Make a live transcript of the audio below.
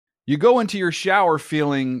You go into your shower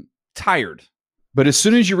feeling tired, but as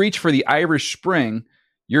soon as you reach for the Irish Spring,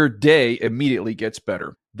 your day immediately gets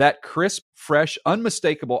better. That crisp, fresh,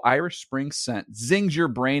 unmistakable Irish Spring scent zings your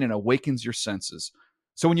brain and awakens your senses.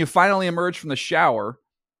 So when you finally emerge from the shower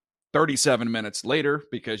 37 minutes later,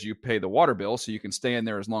 because you pay the water bill so you can stay in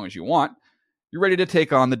there as long as you want, you're ready to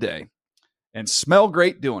take on the day and smell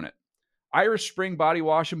great doing it. Irish Spring Body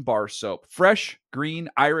Wash and Bar Soap. Fresh, green,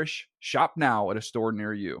 Irish. Shop now at a store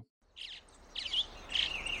near you.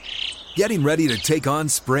 Getting ready to take on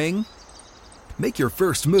spring? Make your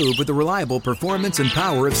first move with the reliable performance and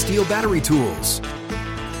power of Steel battery tools.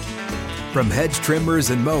 From hedge trimmers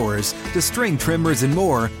and mowers to string trimmers and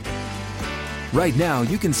more, right now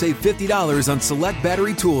you can save $50 on select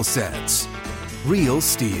battery tool sets. Real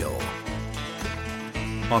Steel.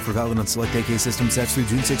 Offer valid on select AK system sets through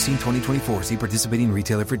June 16, 2024. See participating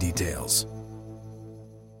retailer for details.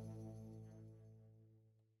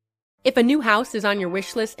 If a new house is on your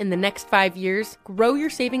wish list in the next 5 years, grow your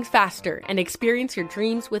savings faster and experience your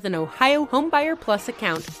dreams with an Ohio Homebuyer Plus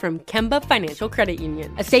account from Kemba Financial Credit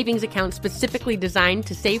Union. A savings account specifically designed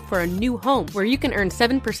to save for a new home where you can earn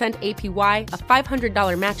 7% APY, a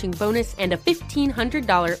 $500 matching bonus, and a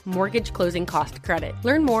 $1,500 mortgage closing cost credit.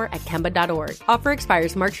 Learn more at Kemba.org. Offer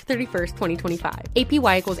expires March 31st, 2025.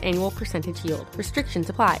 APY equals annual percentage yield. Restrictions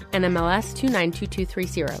apply. NMLS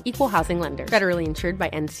 292230. Equal housing lender. Federally insured by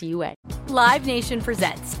NCUA. Live Nation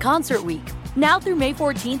presents Concert Week. Now through May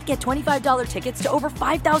 14th, get $25 tickets to over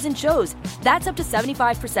 5,000 shows. That's up to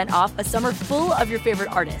 75% off a summer full of your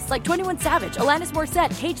favorite artists like 21 Savage, Alanis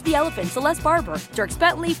Morissette, Cage the Elephant, Celeste Barber, Dierks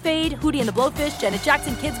Bentley, Fade, Hootie and the Blowfish, Janet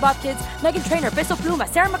Jackson, Kidz Bop Kids, Meghan Trainor, Peso Pluma,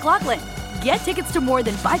 Sarah McLachlan. Get tickets to more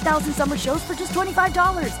than 5,000 summer shows for just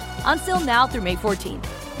 $25. Until now through May 14th.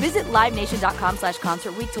 Visit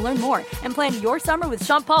LiveNation.com/Concert Week to learn more and plan your summer with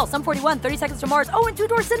Sean Paul, Sum 41, 30 Seconds to Mars, and Two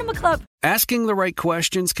Door Cinema Club. Asking the right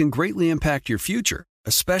questions can greatly impact your future,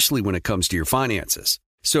 especially when it comes to your finances.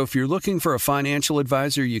 So if you're looking for a financial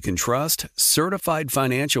advisor you can trust, certified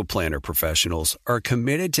financial planner professionals are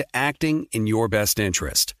committed to acting in your best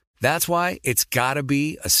interest. That's why it's got to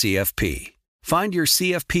be a CFP. Find your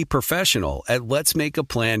CFP professional at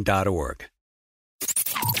letsmakeaplan.org.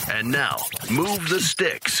 And now, Move the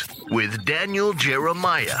Sticks with Daniel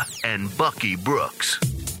Jeremiah and Bucky Brooks.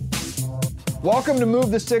 Welcome to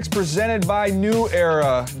Move the Sticks, presented by New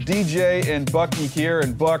Era. DJ and Bucky here.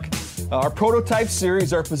 And Buck, our prototype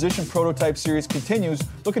series, our position prototype series continues,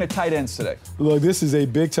 looking at tight ends today. Look, this is a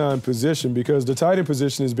big-time position because the tight end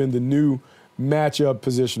position has been the new matchup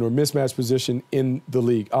position or mismatch position in the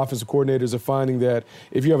league. Offensive coordinators are finding that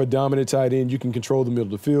if you have a dominant tight end, you can control the middle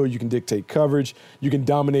of the field, you can dictate coverage, you can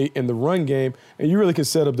dominate in the run game, and you really can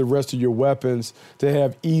set up the rest of your weapons to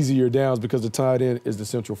have easier downs because the tight end is the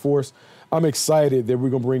central force. I'm excited that we're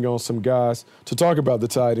going to bring on some guys to talk about the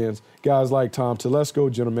tight ends. Guys like Tom Telesco,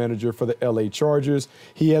 general manager for the LA Chargers.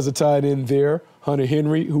 He has a tight end there, Hunter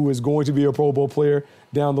Henry, who is going to be a Pro Bowl player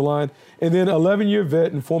down the line. And then 11-year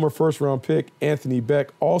vet and former first-round pick Anthony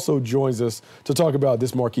Beck also joins us to talk about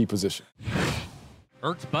this marquee position.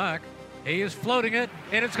 Ertz back. He is floating it,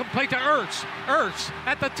 and it's complete to Ertz. Ertz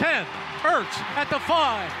at the 10. Ertz at the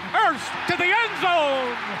 5. Ertz to the end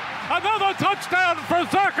zone. Another touchdown for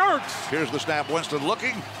Zach Ertz. Here's the snap. Winston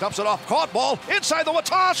looking, dumps it off, caught ball inside the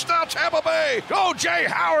touchdown, Tampa Bay. Oh, Jay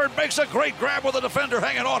Howard makes a great grab with a defender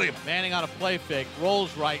hanging on him. Manning on a play fake,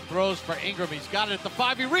 rolls right, throws for Ingram. He's got it at the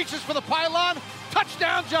 5. He reaches for the pylon.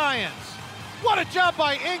 Touchdown, Giants. What a job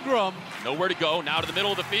by Ingram. Nowhere to go. Now to the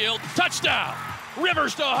middle of the field. Touchdown.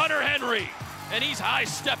 Rivers to Hunter Henry. And he's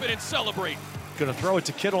high-stepping and celebrating. Going to throw it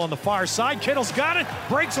to Kittle on the far side. Kittle's got it.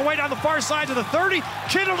 Breaks away down the far side to the 30.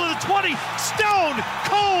 Kittle to the 20. Stone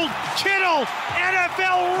cold Kittle.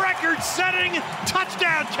 NFL record-setting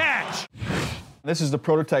touchdown catch. This is the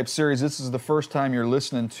prototype series. This is the first time you're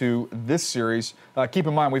listening to this series. Keep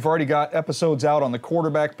in mind, we've already got episodes out on the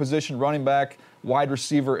quarterback position, running back, wide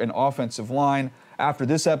receiver, and offensive line. After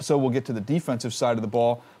this episode, we'll get to the defensive side of the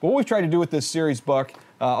ball. But what we've tried to do with this series, Buck,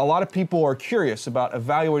 a lot of people are curious about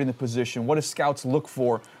evaluating the position. What do scouts look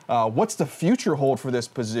for? What's the future hold for this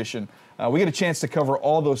position? We get a chance to cover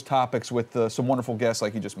all those topics with some wonderful guests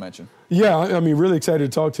like you just mentioned. Yeah, I mean, really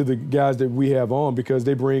excited to talk to the guys that we have on because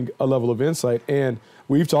they bring a level of insight. And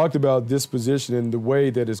we've talked about this position and the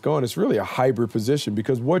way that it's gone. It's really a hybrid position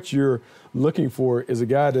because what you're looking for is a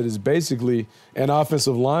guy that is basically an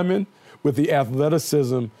offensive lineman with the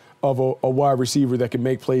athleticism of a wide receiver that can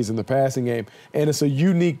make plays in the passing game. And it's a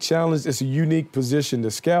unique challenge. It's a unique position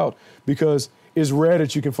to scout because it's rare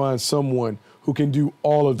that you can find someone who can do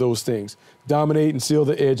all of those things. dominate and seal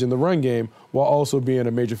the edge in the run game while also being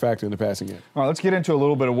a major factor in the passing game. All right, let's get into a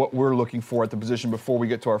little bit of what we're looking for at the position before we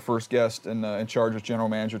get to our first guest in charge with General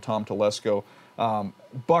Manager Tom Telesco.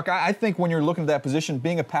 Buck, I think when you're looking at that position,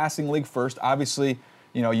 being a passing league first, obviously,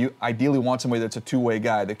 you ideally want somebody that's a two-way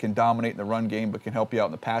guy that can dominate in the run game but can help you out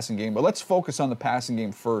in the passing game. But let's focus on the passing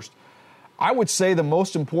game first. I would say the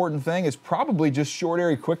most important thing is probably just short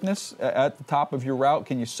area quickness at the top of your route.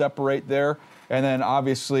 Can you separate there? And then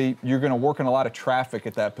obviously you're going to work in a lot of traffic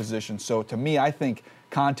at that position. So to me, I think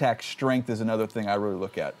contact strength is another thing I really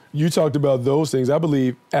look at. You talked about those things. I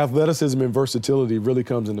believe athleticism and versatility really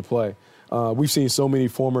comes into play. We've seen so many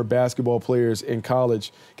former basketball players in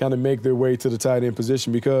college kind of make their way to the tight end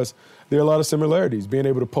position because there are a lot of similarities. Being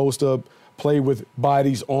able to post up, play with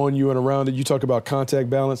bodies on you and around it. You talk about contact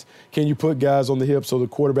balance. Can you put guys on the hip so the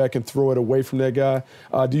quarterback can throw it away from that guy?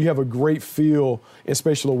 Do you have a great feel and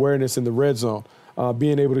spatial awareness in the red zone?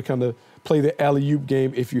 Being able to kind of play the alley-oop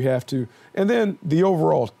game if you have to. And then the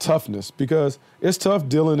overall toughness, because it's tough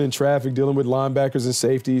dealing in traffic, dealing with linebackers and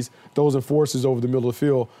safeties, those enforcers over the middle of the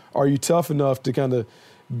field. Are you tough enough to kind of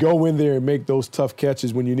go in there and make those tough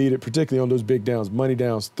catches when you need it, particularly on those big downs, money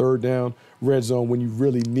downs, third down, red zone, when you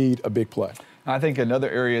really need a big play? I think another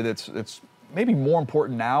area that's maybe more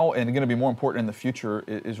important now and going to be more important in the future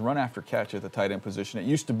is run after catch at the tight end position. It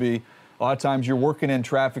used to be a lot of times you're working in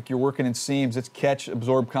traffic, you're working in seams, it's catch,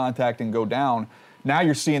 absorb contact, and go down. Now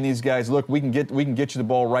you're seeing these guys, look, we can get you the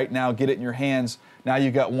ball right now, get it in your hands. Now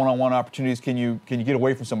you've got one-on-one opportunities. Can you get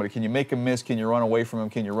away from somebody? Can you make a miss? Can you run away from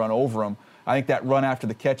them? Can you run over them? I think that run after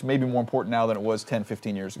the catch may be more important now than it was 10,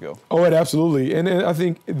 15 years ago. Oh, it absolutely. And I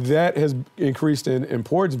think that has increased in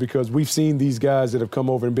importance because we've seen these guys that have come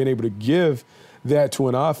over and been able to give that to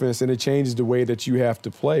an offense, and it changes the way that you have to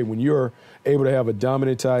play. When you're able to have a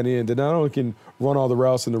dominant tight end that not only can run all the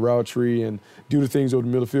routes in the route tree and do the things over the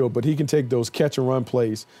middle of the field, but he can take those catch and run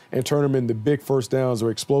plays and turn them into big first downs or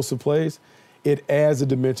explosive plays, it adds a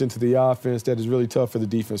dimension to the offense that is really tough for the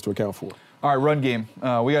defense to account for. All right, run game.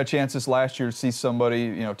 We got a chance this last year to see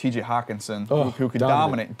somebody, T.J. Hawkinson, who could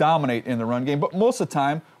dominate in the run game. But most of the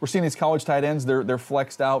time, we're seeing these college tight ends, they're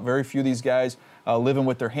flexed out. Very few of these guys living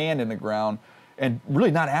with their hand in the ground and really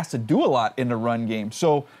not asked to do a lot in the run game.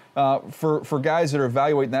 So for guys that are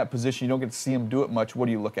evaluating that position, you don't get to see them do it much. What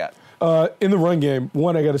do you look at? In the run game,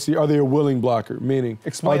 one, I got to see, are they a willing blocker? Meaning,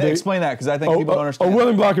 explain that, because I think people don't understand. A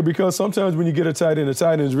willing blocker, because sometimes when you get a tight end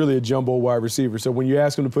is really a jumbo wide receiver. So when you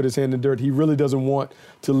ask him to put his hand in dirt, he really doesn't want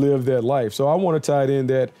to live that life. So I want a tight end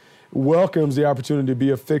that welcomes the opportunity to be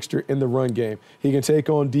a fixture in the run game. He can take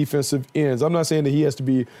on defensive ends. I'm not saying that he has to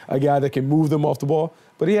be a guy that can move them off the ball,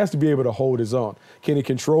 but he has to be able to hold his own. Can he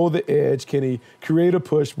control the edge? Can he create a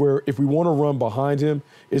push where if we want to run behind him,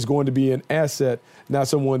 it's going to be an asset, not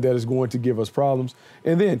someone that is going to give us problems?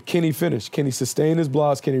 And then, can he finish? Can he sustain his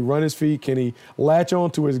blocks? Can he run his feet? Can he latch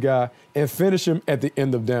on to his guy and finish him at the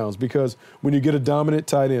end of downs? Because when you get a dominant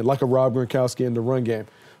tight end, like a Rob Gronkowski in the run game,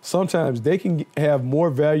 sometimes they can have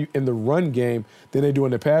more value in the run game than they do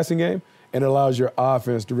in the passing game, and it allows your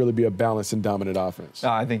offense to really be a balanced and dominant offense.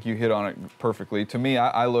 I think you hit on it perfectly. To me,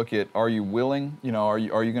 I look at, are you willing? Are you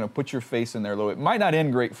going to put your face in there a little bit? It might not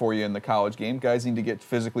end great for you in the college game. Guys need to get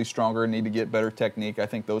physically stronger, need to get better technique. I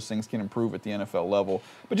think those things can improve at the NFL level.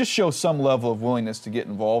 But just show some level of willingness to get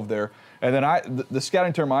involved there. And then the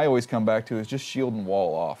scouting term I always come back to is just shield and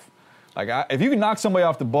wall off. Like, if you can knock somebody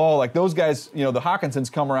off the ball, like those guys, the Hawkinsons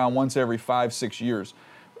come around once every 5-6 years.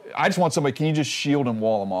 I just want somebody, can you just shield and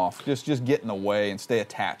wall them off? Just get in the way and stay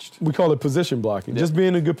attached. We call it position blocking. Just being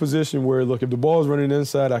in a good position where, look, if the ball is running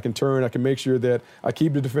inside, I can turn, I can make sure that I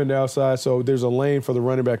keep the defender outside so there's a lane for the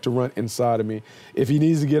running back to run inside of me. If he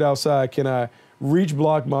needs to get outside, can I reach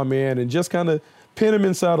block my man and just kind of pin him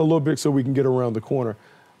inside a little bit so we can get around the corner?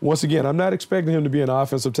 Once again, I'm not expecting him to be an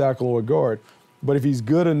offensive tackle or a guard, but if he's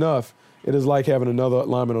good enough, it is like having another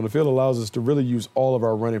lineman on the field. It allows us to really use all of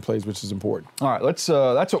our running plays, which is important. All right, that's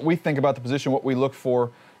what we think about the position, what we look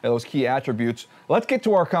for, those key attributes. Let's get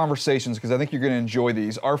to our conversations because I think you're going to enjoy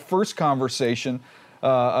these. Our first conversation,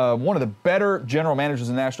 one of the better general managers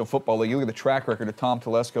in the National Football League. You look at the track record of Tom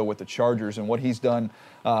Telesco with the Chargers and what he's done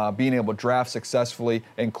being able to draft successfully,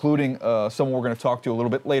 including someone we're going to talk to a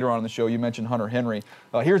little bit later on in the show. You mentioned Hunter Henry.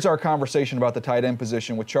 Here's our conversation about the tight end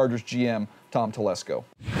position with Chargers GM Tom Telesco.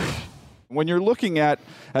 When you're looking at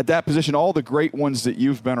that position, all the great ones that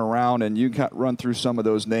you've been around, and you can run through some of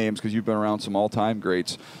those names because you've been around some all-time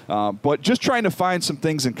greats, but just trying to find some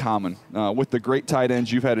things in common with the great tight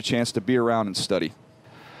ends you've had a chance to be around and study.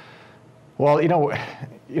 Well,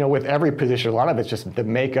 with every position, a lot of it's just the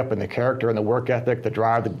makeup and the character and the work ethic, the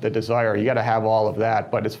drive, the desire. You got to have all of that.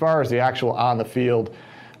 But as far as the actual on the field,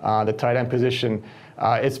 The tight end position,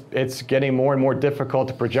 it's getting more and more difficult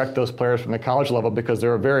to project those players from the college level because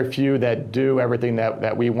there are very few that do everything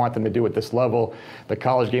that we want them to do at this level. The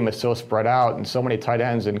college game is so spread out, and so many tight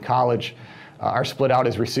ends in college are split out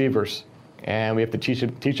as receivers. And we have to teach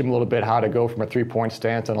them a little bit how to go from a three-point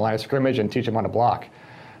stance on the line of scrimmage and teach them how to block.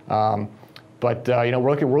 But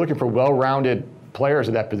we're looking for well-rounded players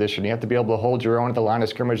at that position. You have to be able to hold your own at the line of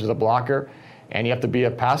scrimmage as a blocker, and you have to be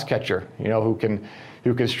a pass catcher, who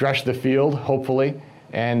can stretch the field, hopefully.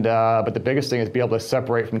 And but the biggest thing is be able to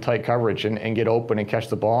separate from tight coverage and get open and catch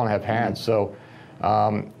the ball and have hands. So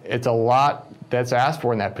it's a lot that's asked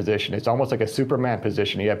for in that position. It's almost like a Superman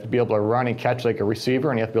position. You have to be able to run and catch like a receiver,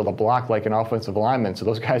 and you have to be able to block like an offensive lineman. So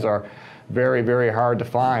those guys are very, very hard to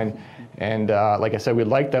find. And like I said, we'd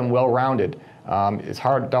like them well-rounded. It's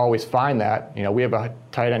hard to always find that. We have a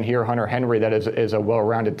tight end here, Hunter Henry, that is a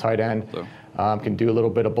well-rounded tight end. Can do a little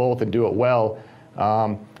bit of both and do it well.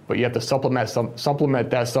 But you have to supplement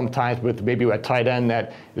that sometimes with maybe a tight end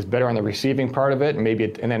that is better on the receiving part of it,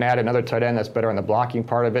 and then add another tight end that's better on the blocking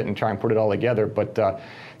part of it, and try and put it all together. But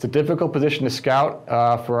it's a difficult position to scout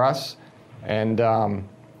for us. And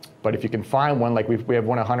but if you can find one, like we have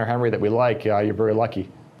one of Hunter Henry that we like, you're very lucky.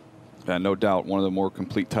 No doubt, one of the more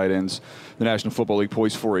complete tight ends the National Football League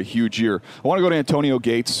poised for a huge year. I want to go to Antonio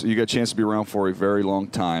Gates. You got a chance to be around for a very long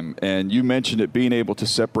time, and you mentioned it being able to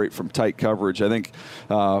separate from tight coverage. I think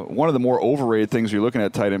one of the more overrated things you're looking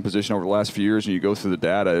at tight end position over the last few years, and you go through the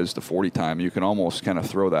data, is the 40 time. You can almost kind of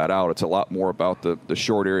throw that out. It's a lot more about the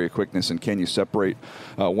short area quickness and can you separate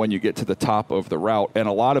when you get to the top of the route. And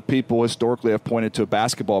a lot of people historically have pointed to a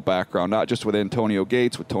basketball background, not just with Antonio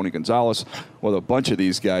Gates, with Tony Gonzalez, with a bunch of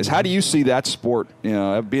these guys. How do you see that sport,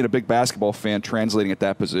 being a big basketball fan, translating at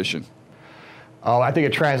that position? Oh, I think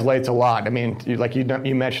it translates a lot. I mean, like you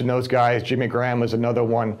mentioned those guys. Jimmy Graham was another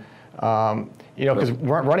one. Because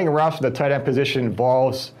running around for the tight end position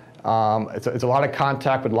involves it's a lot of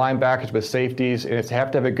contact with linebackers, with safeties, and you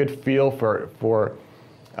have to have a good feel for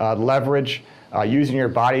leverage, using your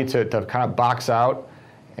body to kind of box out,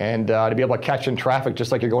 and to be able to catch in traffic,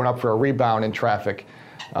 just like you're going up for a rebound in traffic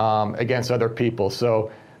against other people.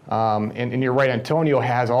 So, and you're right, Antonio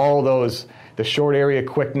has all those, the short area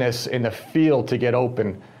quickness in the field to get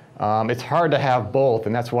open. It's hard to have both,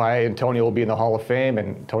 and that's why Antonio will be in the Hall of Fame,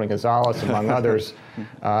 and Tony Gonzalez, among others,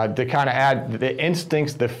 to kind of add the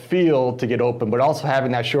instincts, the feel to get open, but also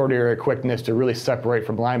having that short area quickness to really separate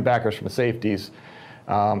from linebackers, from safeties.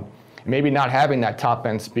 Maybe not having that top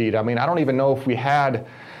end speed. I mean, I don't even know if we had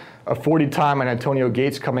a 40 time on Antonio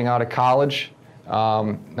Gates coming out of college.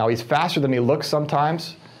 Now he's faster than he looks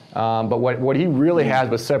sometimes, but what he really has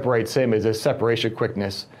what separates him is his separation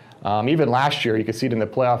quickness. Even last year, you could see it in the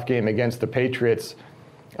playoff game against the Patriots,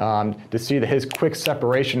 to see his quick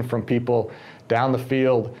separation from people down the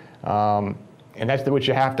field. And that's what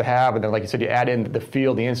you have to have. And then, like you said, you add in the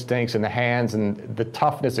feel, the instincts, and the hands, and the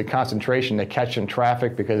toughness and concentration to catch in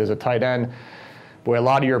traffic, because as a tight end, boy, a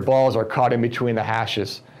lot of your balls are caught in between the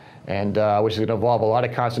hashes, and which is going to involve a lot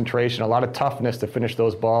of concentration, a lot of toughness to finish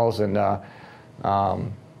those balls. And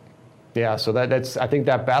so that's, I think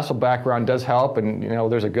that basketball background does help, and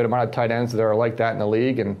there's a good amount of tight ends that are like that in the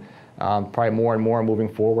league, and probably more and more moving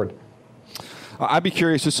forward. I'd be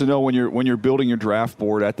curious just to know when you're building your draft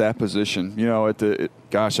board at that position.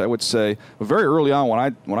 I would say very early on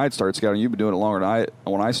when I'd started scouting. You've been doing it longer than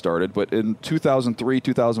when I started, but in 2003,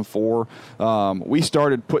 2004, we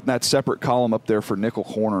started putting that separate column up there for nickel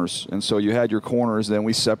corners, and so you had your corners. Then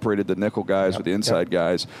we separated the nickel guys with the inside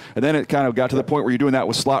guys, and then it kind of got to the point where you're doing that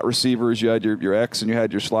with slot receivers. You had your X and you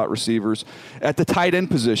had your slot receivers. At the tight end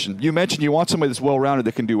position, you mentioned you want somebody that's well-rounded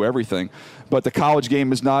that can do everything, but the college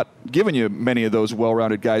game is not giving you many of those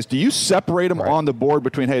well-rounded guys. Do you separate them on the board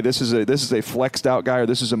between, hey, this is a flexed out guy, or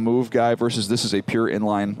this is a move guy, versus this is a pure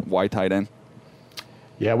inline wide tight end?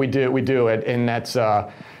 Yeah, we do it, and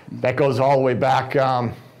that goes all the way back.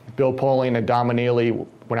 Bill Polian and Don Manili,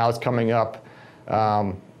 when I was coming up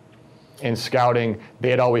in scouting, they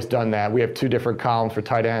had always done that. We have two different columns for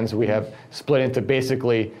tight ends. We have split into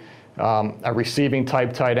basically a receiving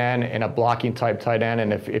type tight end and a blocking type tight end,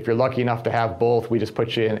 and if you're lucky enough to have both, we just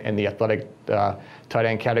put you in the athletic tight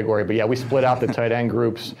end category. But yeah, we split out the tight end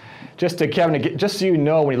groups just so you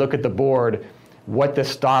know when you look at the board what the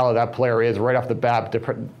style of that player is right off the bat,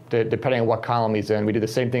 depending on what column he's in. We do the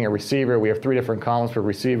same thing at receiver. We have 3 different columns for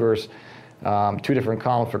receivers, 2 different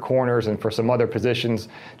columns for corners, and for some other positions,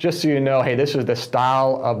 just so you know, hey, this is the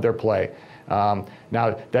style of their play.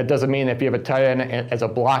 Now, that doesn't mean if you have a tight end as a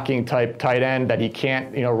blocking type tight end that he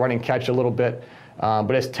can't, run and catch a little bit,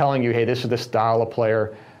 but it's telling you, hey, this is the style of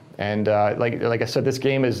player. And like I said, this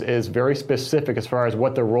game is very specific as far as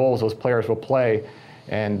what the roles those players will play.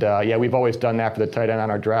 And we've always done that for the tight end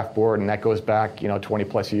on our draft board, and that goes back 20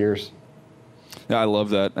 plus years. Yeah, I love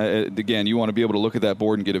that. Again, you want to be able to look at that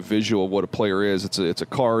board and get a visual of what a player is. It's a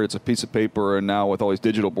card, it's a piece of paper, and now with all these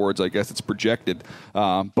digital boards, I guess it's projected.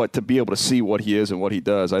 But to be able to see what he is and what he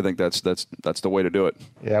does, I think that's the way to do it.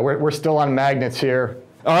 Yeah, we're still on magnets here.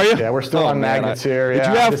 Are you? Yeah, we're still on magnets here.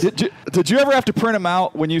 Did you ever have to print them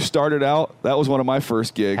out when you started out? That was one of my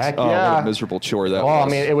first gigs. Heck oh, yeah. What a miserable chore that was. I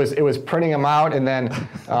mean, it was printing them out, and then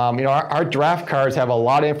our draft cards have a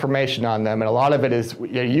lot of information on them, and a lot of it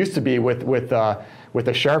used to be with a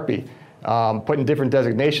Sharpie, putting different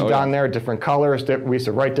designations on there, different colors. We used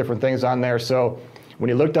to write different things on there. So when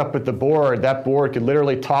you looked up at the board, that board could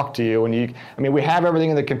literally talk to you. And we have everything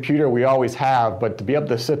in the computer, we always have, but to be able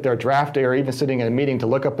to sit there draft day or even sitting in a meeting to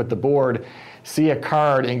look up at the board, see a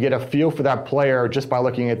card and get a feel for that player just by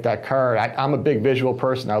looking at that card. I'm a big visual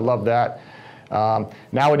person. I love that.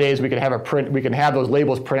 Nowadays we can have those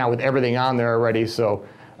labels print out with everything on there already. So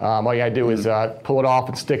all you gotta do is pull it off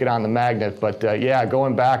and stick it on the magnet. But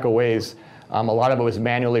going back a ways, a lot of it was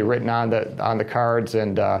manually written on the cards,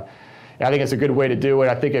 and I think it's a good way to do it.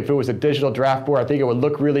 I think if it was a digital draft board, I think it would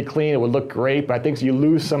look really clean. It would look great, but I think you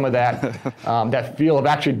lose some of that that feel of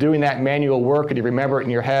actually doing that manual work, and you remember it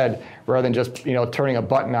in your head rather than just turning a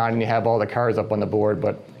button on and you have all the cards up on the board.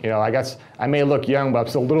 But I guess I may look young, but I'm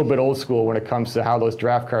still a little bit old school when it comes to how those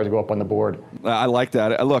draft cards go up on the board. I like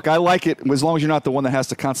that. Look, I like it as long as you're not the one that has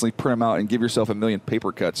to constantly print them out and give yourself a million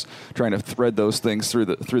paper cuts trying to thread those things through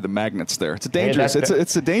the magnets there. It's a dangerous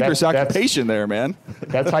it's a dangerous occupation there, man.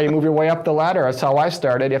 That's how you move your way up the ladder. That's how I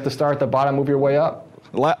started. You have to start at the bottom, move your way up.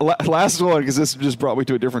 Last one, because this just brought me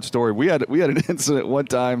to a different story. We had an incident one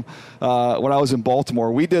time when I was in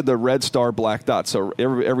Baltimore. We did the red star black dot. So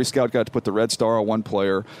every scout got to put the red star on one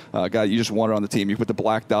player. Guy you just wanted on the team. You put the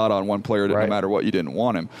black dot on one player, no matter what, you didn't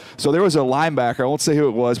want him. So there was a linebacker. I won't say who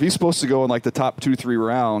it was. But he's supposed to go in like the top 2-3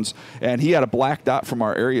 rounds, and he had a black dot from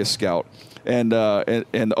our area scout. And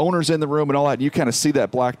the owner's in the room and all that. And you kind of see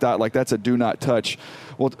that black dot like that's a do not touch.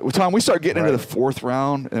 Well, Tom, we start getting into the 4th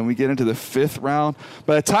round and we get into the 5th round.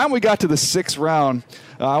 By the time we got to the 6th round,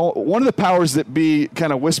 one of the powers that be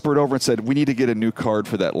kind of whispered over and said, "We need to get a new card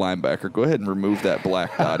for that linebacker. Go ahead and remove that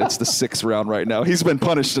black dot. It's the 6th round right now. He's been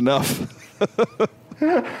punished enough."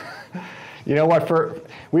 You know what?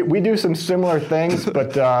 We do some similar things,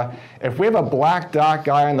 but if we have a black dot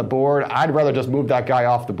guy on the board, I'd rather just move that guy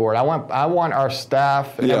off the board. I want our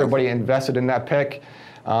staff and everybody invested in that pick.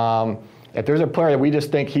 If there's a player that we just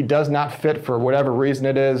think he does not fit for whatever reason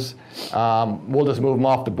it is, we'll just move him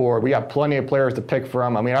off the board. We got plenty of players to pick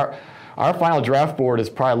from. I mean, our final draft board is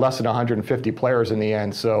probably less than 150 players in the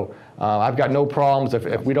end. So I've got no problems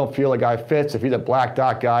if we don't feel a guy fits. If he's a black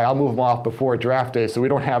dot guy, I'll move him off before draft day, so we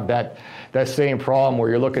don't have that same problem where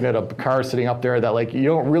you're looking at a card sitting up there that like you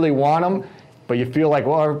don't really want him, but you feel like,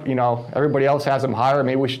 well, everybody else has him higher,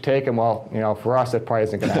 maybe we should take him. Well, for us, that probably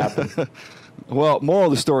isn't going to happen. Well, moral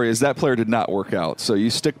of the story is that player did not work out. So you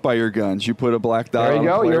stick by your guns. You put a black dot on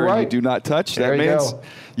the player. You're right. You do not touch. That means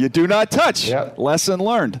you do not touch. Yep. Lesson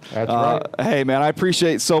learned. That's right. Hey, man, I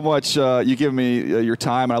appreciate so much you giving me your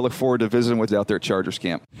time, and I look forward to visiting with you out there at Chargers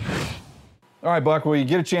camp. All right, Buck, well, you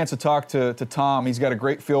get a chance to talk to Tom. He's got a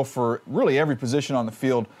great feel for really every position on the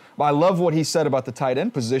field. But I love what he said about the tight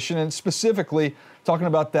end position, and specifically talking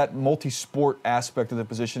about that multi-sport aspect of the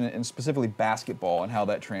position, and specifically basketball and how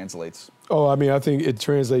that translates. Oh, I mean, I think it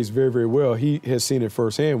translates very, very well. He has seen it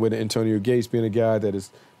firsthand with Antonio Gates being a guy that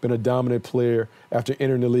has been a dominant player after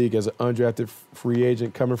entering the league as an undrafted free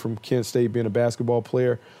agent, coming from Kent State, being a basketball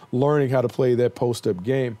player, learning how to play that post-up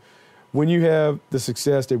game. When you have the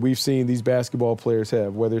success that we've seen these basketball players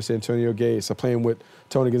have, whether it's Antonio Gates, I'm playing with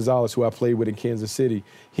Tony Gonzalez, who I played with in Kansas City,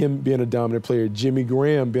 him being a dominant player, Jimmy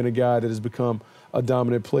Graham being a guy that has become a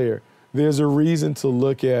dominant player, there's a reason to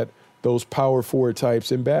look at those power forward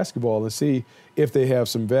types in basketball and see if they have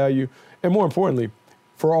some value. And more importantly,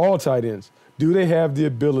 for all tight ends, do they have the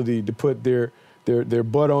ability to put their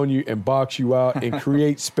butt on you and box you out and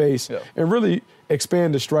create space and really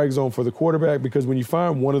expand the strike zone for the quarterback? Because when you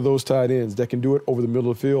find one of those tight ends that can do it over the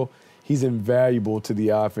middle of the field, he's invaluable to the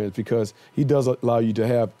offense because he does allow you to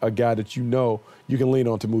have a guy that you can lean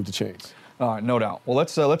on to move the chains. No doubt. Well,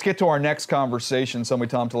 let's get to our next conversation. Somebody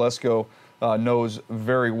Tom Telesco knows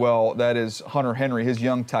very well. That is Hunter Henry, his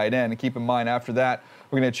young tight end. And keep in mind, after that,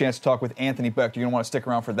 we're going to have a chance to talk with Anthony Becht. You're going to want to stick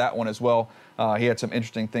around for that one as well. He had some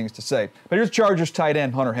interesting things to say. But here's Chargers tight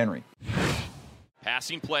end Hunter Henry.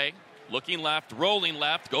 Passing play, looking left, rolling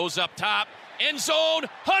left, goes up top, end zone,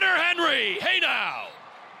 Hunter Henry. Hey now,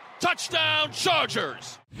 touchdown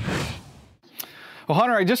Chargers. Well,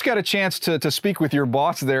 Hunter, I just got a chance to speak with your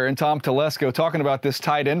boss there and Tom Telesco talking about this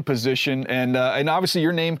tight end position, and obviously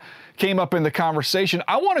your name came up in the conversation.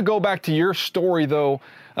 I want to go back to your story, though,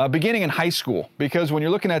 beginning in high school, because when you're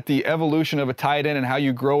looking at the evolution of a tight end and how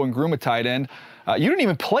you grow and groom a tight end, you didn't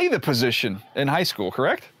even play the position in high school,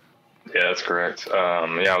 correct? Yeah, that's correct.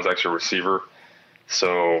 I was actually a receiver.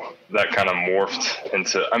 So that kind of morphed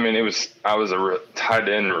into, I was a tight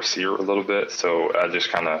end receiver a little bit. So I just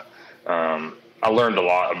kind of, I learned a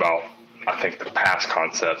lot about, I think, the pass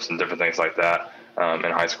concepts and different things like that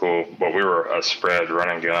in high school. But we were a spread, run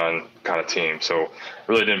and gun kind of team. So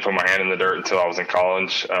really didn't put my hand in the dirt until I was in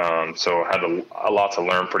college. So I had a lot to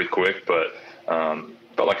learn pretty quick, but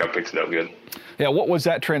felt like I picked it up good. Yeah, what was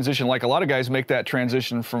that transition like? A lot of guys make that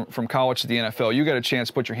transition from college to the NFL. You got a chance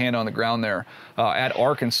to put your hand on the ground there at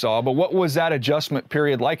Arkansas. But what was that adjustment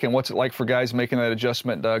period like, and what's it like for guys making that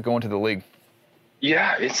adjustment going to the league?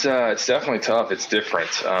 Yeah, it's definitely tough. It's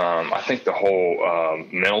different. I think the whole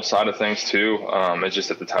mental side of things too. It's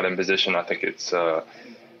just at the tight end position. I think it's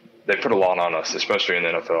they put a lot on us, especially in the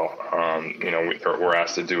NFL. We're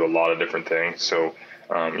asked to do a lot of different things. So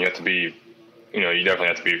you have to be. You definitely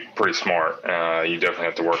have to be pretty smart. You definitely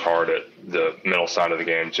have to work hard at the mental side of the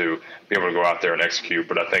game to be able to go out there and execute.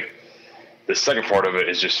 But I think the second part of it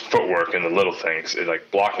is just footwork and the little things. Like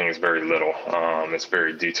blocking is very little. It's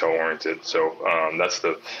very detail oriented. So that's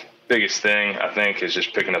the biggest thing, I think, is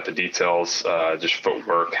just picking up the details, just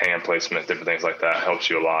footwork, hand placement, different things like that helps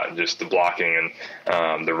you a lot. Just the blocking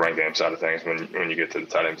and the run game side of things when you get to the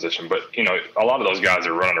tight end position. But, a lot of those guys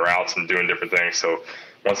are running routes and doing different things. So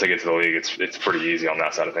once they get to the league, it's pretty easy on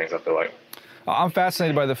that side of things, I feel like. I'm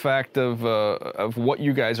fascinated by the fact of what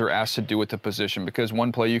you guys are asked to do with the position, because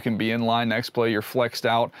one play you can be in line, next play you're flexed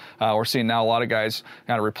out. We're seeing now a lot of guys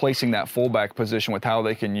kind of replacing that fullback position with how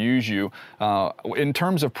they can use you. In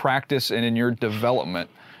terms of practice and in your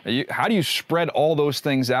development, how do you spread all those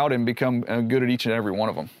things out and become good at each and every one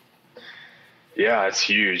of them? Yeah, it's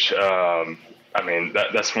huge.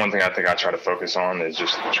 That's one thing I think I try to focus on, is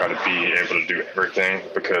just try to be able to do everything,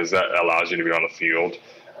 because that allows you to be on the field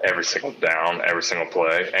every single down, every single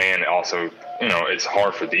play. And also, it's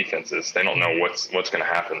hard for defenses. They don't know what's going to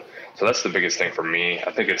happen. So that's the biggest thing for me.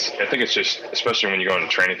 I think it's just, especially when you go into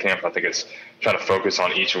training camp, I think it's trying to focus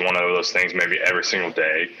on each one of those things maybe every single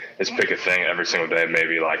day. Is pick a thing every single day,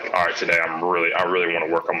 maybe like, all right, today I really want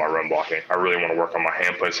to work on my run blocking. I really want to work on my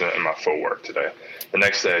hand placement and my footwork today. The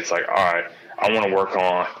next day it's like, all right, I want to work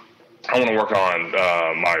on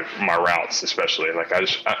my routes, especially. Like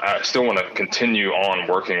I still want to continue on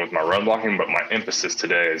working with my run blocking, but my emphasis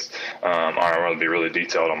today is I want to be really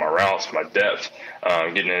detailed on my routes, my depth,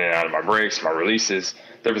 getting in and out of my breaks, my releases,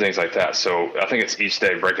 different things like that. So I think it's each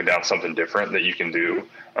day breaking down something different that you can do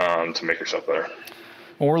to make yourself better.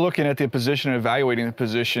 When we're looking at the position and evaluating the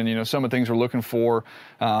position, some of the things we're looking for,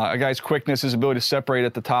 a guy's quickness, his ability to separate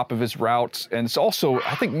at the top of his routes. And it's also,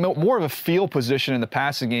 I think, more of a field position in the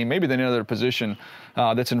passing game, maybe than any other position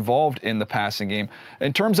that's involved in the passing game.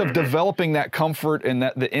 In terms of developing that comfort and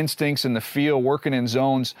the instincts and the feel, working in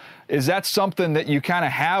zones, is that something that you kind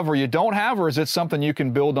of have or you don't have, or is it something you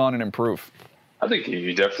can build on and improve? I think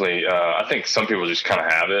you definitely. I think some people just kind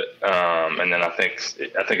of have it, and then I think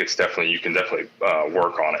it's definitely, you can definitely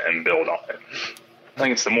work on it and build on it. I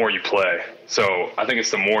think it's the more you play. So I think it's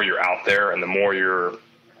the more you're out there and the more you're,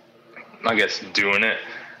 I guess, doing it.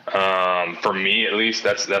 For me, at least,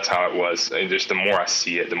 that's how it was. And just the more I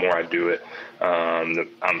see it, the more I do it,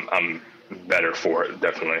 I'm better for it,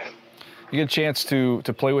 definitely. You get a chance to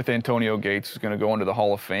play with Antonio Gates, who's going to go into the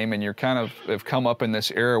Hall of Fame, and you're kind of have come up in this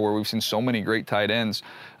era where we've seen so many great tight ends.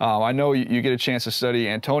 I know you get a chance to study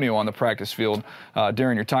Antonio on the practice field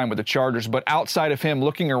during your time with the Chargers, but outside of him,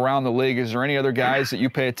 looking around the league, is there any other guys that you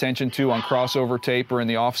pay attention to on crossover tape or in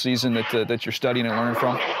the offseason that you're studying and learning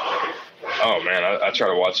from? Oh, man, I try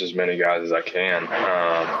to watch as many guys as I can.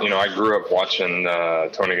 I grew up watching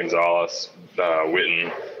Tony Gonzalez,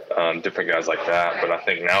 Witten, different guys like that. But I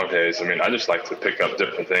think nowadays, I just like to pick up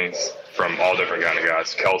different things from all different kind of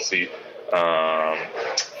guys. Kelsey,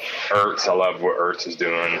 Ertz, I love what Ertz is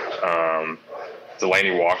doing.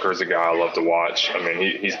 Delaney Walker is a guy I love to watch.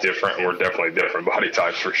 He's different, and we're definitely different body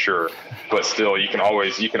types for sure. But still, you can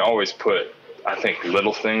always put, I think,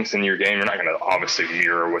 little things in your game. You're not going to obviously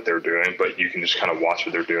mirror what they're doing, but you can just kind of watch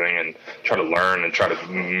what they're doing and try to learn and try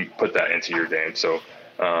to put that into your game. So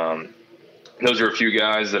those are a few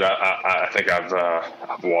guys that I think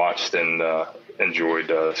I've watched and enjoyed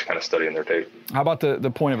kind of studying their tape. How about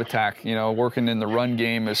the point of attack? You know, working in the run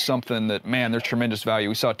game is something that, man, there's tremendous value.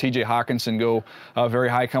 We saw T.J. Hawkinson go very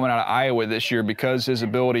high coming out of Iowa this year because his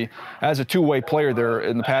ability as a two-way player there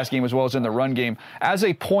in the pass game as well as in the run game. As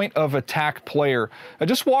a point of attack player,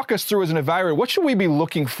 just walk us through as an evaluator, what should we be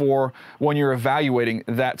looking for when you're evaluating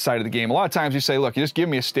that side of the game? A lot of times you say, look, you just give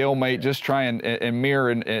me a stalemate, just try and mirror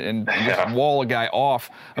and just wall a guy off.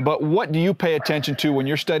 But what do you pay attention to when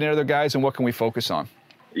you're studying other guys, and what can we focus on?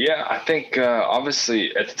 Yeah, I think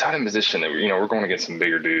obviously at the tight end position, we're going to get some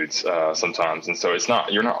bigger dudes sometimes, and so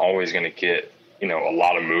you're not always going to get a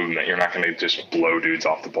lot of movement. You're not going to just blow dudes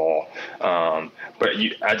off the ball. But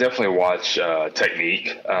I definitely watch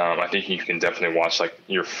technique. I think you can definitely watch like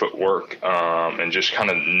your footwork and just kind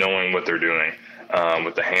of knowing what they're doing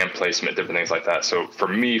with the hand placement, different things like that. So for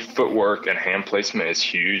me, footwork and hand placement is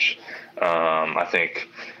huge. I think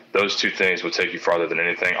those two things will take you farther than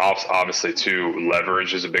anything. Obviously, too,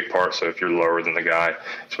 leverage is a big part. So if you're lower than the guy,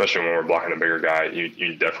 especially when we're blocking a bigger guy,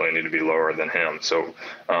 you definitely need to be lower than him. So,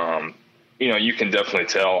 you can definitely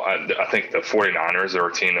tell. I think the 49ers are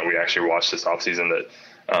a team that we actually watched this offseason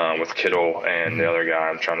that with Kittle and the other guy.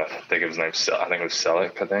 I'm trying to think of his name. I think it was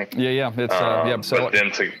Selleck, I think. Yeah. It's Selleck.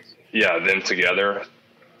 But them together.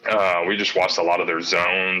 We just watched a lot of their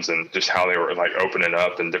zones and just how they were like opening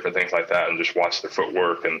up and different things like that, and just watched their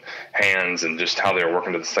footwork and hands and just how they were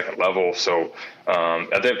working to the second level. So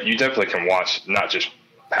you definitely can watch not just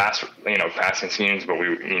passing schemes, but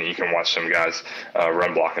you can watch some guys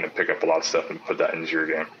run blocking and pick up a lot of stuff and put that into your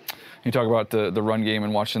game. You talk about the run game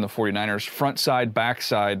and watching the 49ers front side, back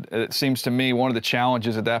side. It seems to me one of the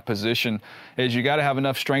challenges at that position is you got to have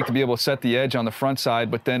enough strength to be able to set the edge on the front side,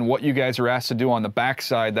 but then what you guys are asked to do on the back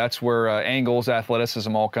side, that's where angles,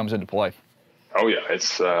 athleticism all comes into play. Oh yeah,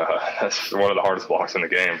 it's that's one of the hardest blocks in the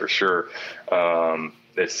game for sure.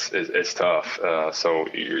 It's tough. So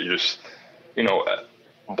you're just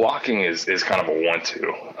blocking is kind of a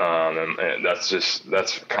 1-2, and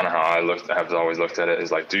that's kind of how I've always looked at it, is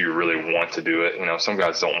like, do you really want to do it? Some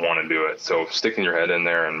guys don't want to do it, so sticking your head in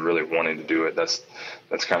there and really wanting to do it, that's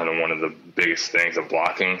kind of one of the biggest things of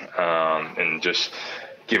blocking, and just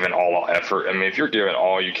giving all effort. I mean, if you're giving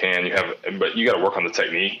all you can, but you got to work on the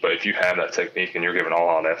technique. But if you have that technique and you're giving all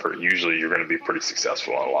out effort, usually you're going to be pretty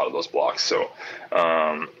successful on a lot of those blocks. So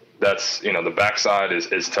that's, the backside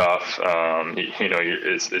is tough.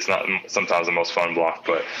 It's not sometimes the most fun block,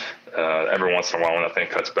 but every once in a while when that thing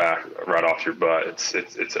cuts back right off your butt,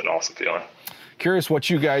 it's an awesome feeling. Curious what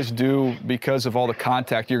you guys do because of all the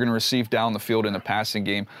contact you're going to receive down the field in the passing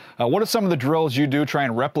game. What are some of the drills you do try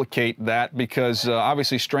and replicate that? Because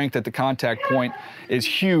obviously strength at the contact point is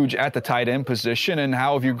huge at the tight end position, and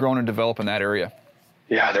how have you grown and developed in that area?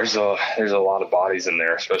 Yeah, there's a lot of bodies in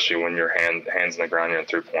there, especially when your hands in the ground, you're in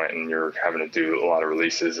 3-point, and you're having to do a lot of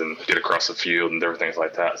releases and get across the field and different things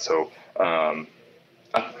like that. So,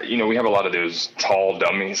 we have a lot of those tall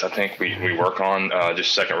dummies. I think we work on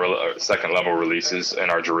just second level releases in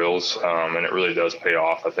our drills, and it really does pay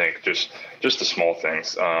off. I think just the small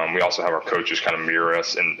things. We also have our coaches kind of mirror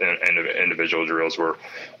us in individual drills where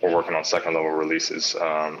we're working on second level releases.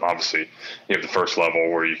 Obviously, you have the first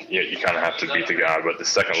level where you kind of have to beat the guy, but the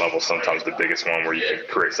second level is sometimes the biggest one where you can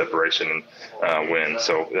create separation and win.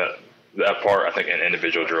 So that part, I think, in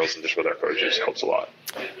individual drills and just with our coaches helps a lot.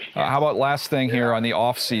 How about last thing here on the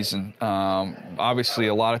off season? Obviously,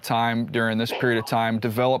 a lot of time during this period of time,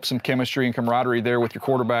 develop some chemistry and camaraderie there with your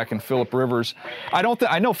quarterback and Philip Rivers. I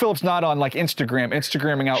know Philip's not on like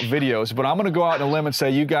Instagramming out videos, but I'm going to go out on a limb and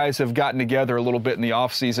say you guys have gotten together a little bit in the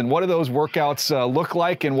off season. What do those workouts look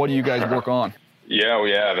like, and what do you guys work on? Yeah,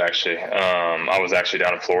 we have actually. I was actually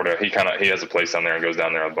down in Florida. He has a place down there and goes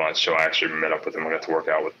down there a bunch. So I actually met up with him. I got to work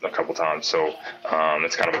out with a couple times. So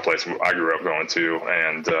it's kind of a place I grew up going to.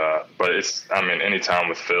 And but any time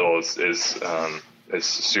with Phil is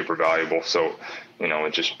super valuable. So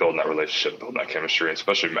it's just building that relationship, building that chemistry, and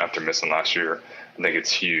especially after missing last year. I think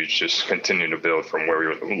it's huge. Just continuing to build from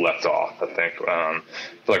where we left off. I think I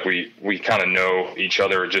feel like we kind of know each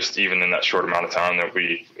other just even in that short amount of time that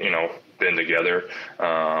we been together.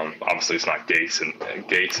 Obviously it's not Gates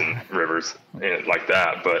and Rivers like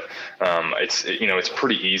that, but it's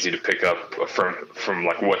pretty easy to pick up from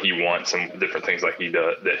like what he wants and different things like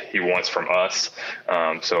that he wants from us.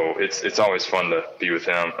 So it's always fun to be with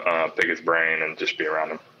him, pick his brain, and just be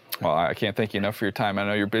around him. Well, I can't thank you enough for your time. I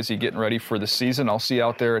know you're busy getting ready for the season. I'll see you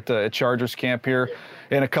out there at Chargers camp here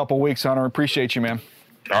in a couple weeks, Hunter. Appreciate you, man.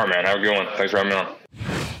 All right, man. Have a good one. Thanks for having me on.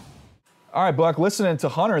 All right, Buck, listening to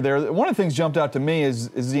Hunter there, one of the things jumped out to me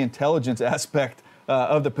is the intelligence aspect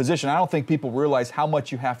of the position. I don't think people realize how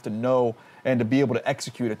much you have to know and to be able to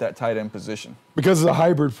execute at that tight end position. Because it's a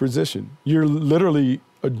hybrid position. You're literally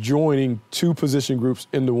joining two position groups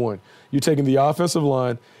into one. You're taking the offensive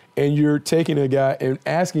line and you're taking a guy and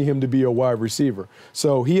asking him to be a wide receiver.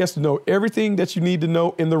 So he has to know everything that you need to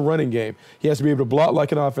know in the running game. He has to be able to block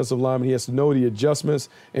like an offensive lineman. He has to know the adjustments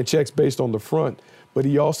and checks based on the front. But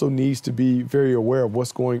he also needs to be very aware of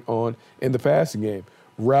what's going on in the passing game.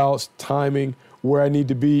 Routes, timing, where I need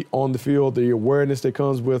to be on the field, the awareness that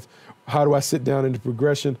comes with how do I sit down in the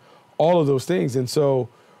progression, all of those things. And so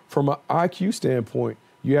from an IQ standpoint,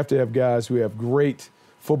 you have to have guys who have great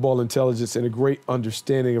football intelligence and a great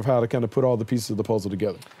understanding of how to kind of put all the pieces of the puzzle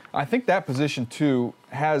together. I think that position, too,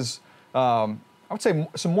 has, I would say,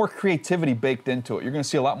 some more creativity baked into it. You're going to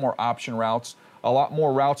see a lot more option routes, a lot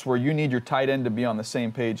more routes where you need your tight end to be on the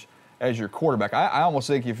same page as your quarterback. I almost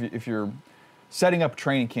think if you're setting up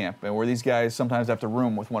training camp and where these guys sometimes have to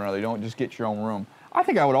room with one another, you don't just get your own room. I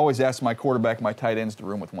think I would always ask my quarterback, my tight ends to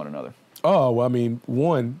room with one another. Oh, well, I mean,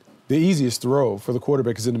 the easiest throw for the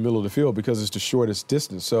quarterback is in the middle of the field because it's the shortest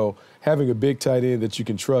distance. So having a big tight end that you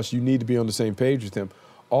can trust, you need to be on the same page with him.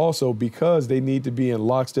 Also, because they need to be in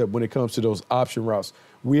lockstep when it comes to those option routes.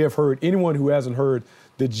 We have heard, anyone who hasn't heard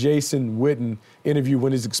the Jason Witten interview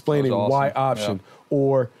when he's explaining awesome. why option,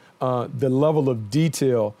 or the level of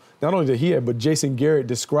detail, not only that he had, but Jason Garrett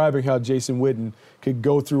describing how Jason Witten could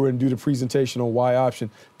go through and do the presentation on why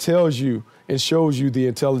option, tells you and shows you the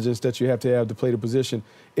intelligence that you have to play the position.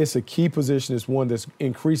 It's a key position. It's one that's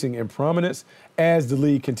increasing in prominence as the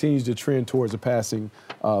league continues to trend towards a passing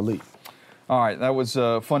league. All right, that was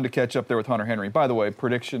fun to catch up there with Hunter Henry. By the way,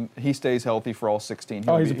 prediction, he stays healthy for all 16.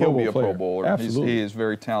 He'll be a Pro Bowler. Absolutely. He is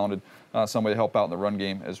very talented, somebody to help out in the run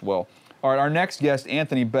game as well. All right, our next guest,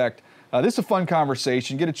 Anthony Becht. This is a fun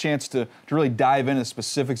conversation. Get a chance to really dive into the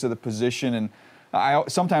specifics of the position. And I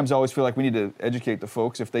sometimes always feel like we need to educate the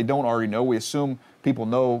folks. If they don't already know, we assume people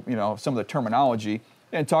know, some of the terminology.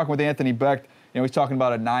 And talking with Anthony Becht, he's talking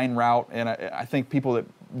about a 9 route, and I think people that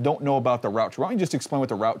don't know about the route tree. Why don't you just explain what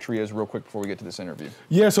the route tree is real quick before we get to this interview?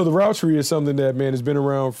 Yeah, so the route tree is something that, has been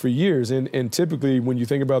around for years. And typically when you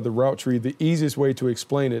think about the route tree, the easiest way to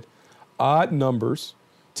explain it, odd numbers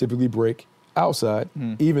typically break outside,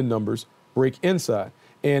 even numbers break inside.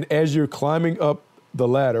 And as you're climbing up the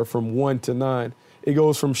ladder from 1 to 9, it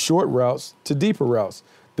goes from short routes to deeper routes.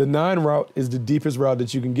 The 9 route is the deepest route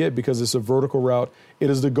that you can get because it's a vertical route. It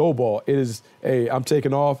is the go ball. It is I'm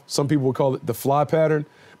taking off. Some people would call it the fly pattern.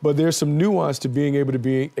 But there's some nuance to being able to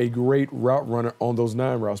be a great route runner on those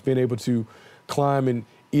 9 routes, being able to climb and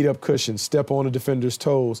eat up cushions, step on a defender's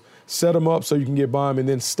toes, set them up so you can get by them, and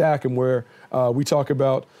then stack them where we talk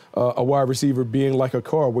about a wide receiver being like a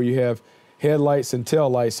car where you have headlights and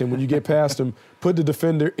taillights, and when you get past them, put the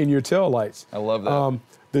defender in your taillights. I love that.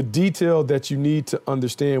 The detail that you need to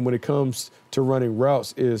understand when it comes to running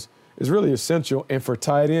routes is really essential, and for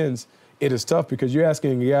tight ends, it is tough because you're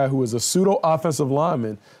asking a guy who is a pseudo-offensive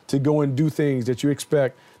lineman to go and do things that you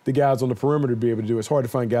expect the guys on the perimeter to be able to do. It's hard to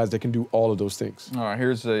find guys that can do all of those things. All right,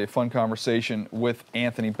 here's a fun conversation with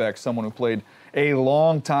Anthony Becht, someone who played a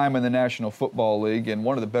long time in the National Football League and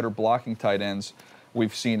one of the better blocking tight ends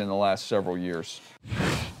we've seen in the last several years.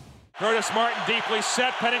 Curtis Martin deeply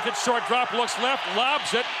set. Pennington short drop, looks left,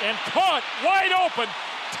 lobs it, and caught wide open.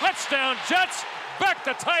 Touchdown Jets. Becht,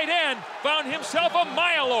 the tight end, found himself a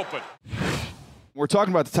mile open. We're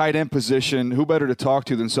talking about the tight end position. Who better to talk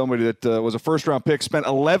to than somebody that was a first-round pick, spent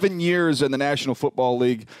 11 years in the National Football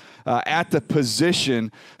League at the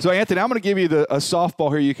position. So, Anthony, I'm going to give you a softball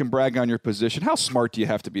here. You can brag on your position. How smart do you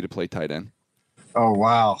have to be to play tight end? Oh,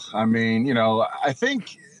 wow. I mean, I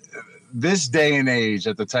think this day and age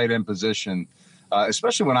at the tight end position,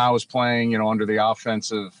 especially when I was playing, under the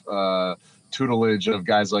offensive tutelage of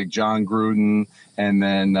guys like John Gruden and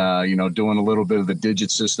then, doing a little bit of the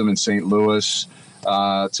digit system in St. Louis.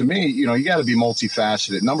 To me, you got to be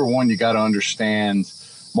multifaceted. Number one, you got to understand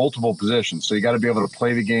multiple positions. So you got to be able to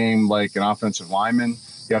play the game like an offensive lineman.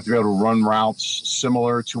 You have to be able to run routes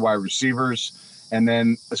similar to wide receivers. And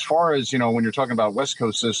then as far as, when you're talking about West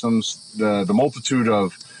Coast systems, the multitude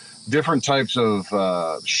of different types of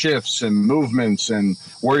shifts and movements and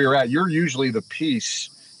where you're at, you're usually the piece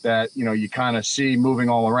that, you kind of see moving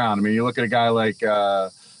all around. I mean, you look at a guy like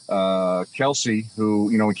Kelsey, who,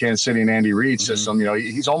 in Kansas City and Andy Reid's system,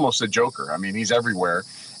 he's almost a joker. I mean, he's everywhere.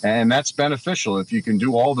 And that's beneficial if you can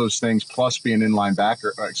do all those things plus be an inline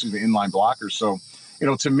blocker. So,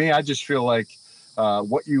 to me, I just feel like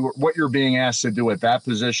what you're being asked to do at that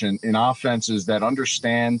position in offenses that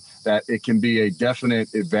understand that it can be a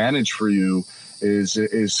definite advantage for you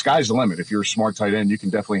is sky's the limit. If you're a smart tight end, you can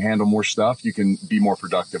definitely handle more stuff. You can be more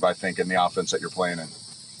productive, I think, in the offense that you're playing in.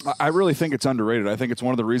 I really think it's underrated. I think it's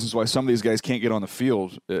one of the reasons why some of these guys can't get on the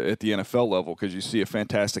field at the NFL level, because you see a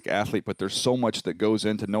fantastic athlete, but there's so much that goes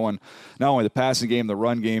into knowing not only the passing game, the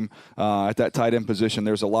run game, at that tight end position.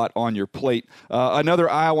 There's a lot on your plate. Another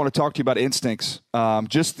I want to talk to you about instincts,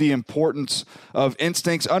 just the importance of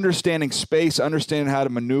instincts, understanding space, understanding how to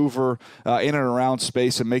maneuver in and around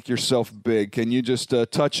space and make yourself big. Can you just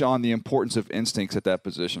touch on the importance of instincts at that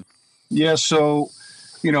position? Yeah, so,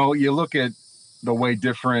 you look at the way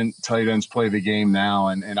different tight ends play the game now,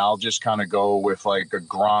 and I'll just kind of go with like a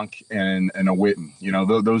Gronk and a Witten.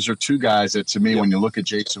 Those are two guys that, to me, when you look at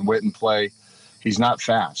Jason Witten play, he's not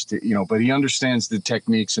fast, but he understands the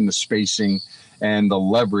techniques and the spacing and the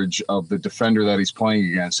leverage of the defender that he's playing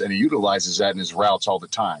against, and he utilizes that in his routes all the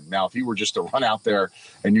time. Now, if he were just to run out there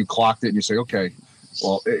and you clocked it and you say, okay,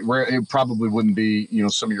 well, it probably wouldn't be,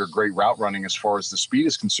 some of your great route running as far as the speed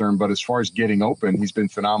is concerned, but as far as getting open, he's been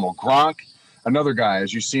phenomenal. Gronk, another guy,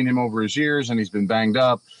 as you've seen him over his years, and he's been banged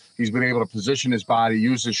up, he's been able to position his body,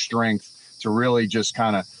 use his strength to really just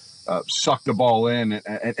kind of suck the ball in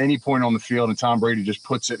at any point on the field, and Tom Brady just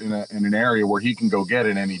puts it in an area where he can go get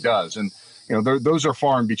it, and he does. And, those are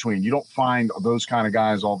far in between. You don't find those kind of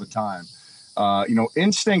guys all the time.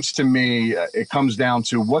 Instincts, to me, it comes down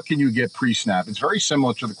to what can you get pre-snap. It's very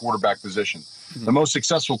similar to the quarterback position. Mm-hmm. The most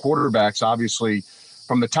successful quarterbacks, obviously,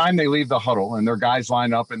 from the time they leave the huddle and their guys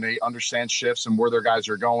line up and they understand shifts and where their guys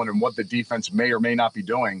are going and what the defense may or may not be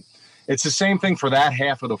doing, it's the same thing for that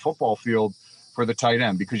half of the football field for the tight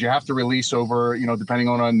end, because you have to release over, depending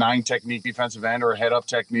on a 9 technique defensive end or a head up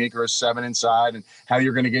technique or a 7 inside, and how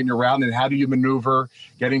you're going to get in your route, and then how do you maneuver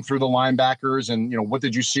getting through the linebackers, and, what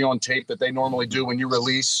did you see on tape that they normally do when you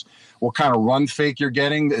release? What kind of run fake you're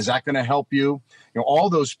getting? Is that going to help you? All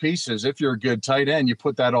those pieces, if you're a good tight end, you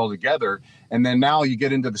put that all together, and then now you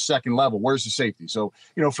get into the second level. Where's the safety? So,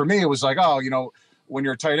 for me, it was like, when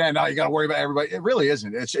you're a tight end, now you got to worry about everybody. It really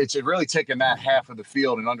isn't. It's really taking that half of the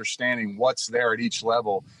field and understanding what's there at each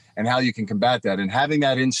level and how you can combat that, and having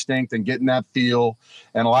that instinct and getting that feel.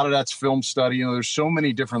 And a lot of that's film study. There's so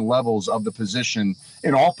many different levels of the position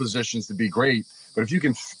in all positions to be great. But if you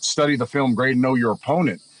can study the film great and know your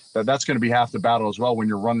opponent, that's going to be half the battle as well when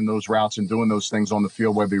you're running those routes and doing those things on the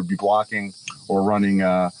field, whether you be blocking or running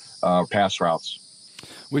pass routes.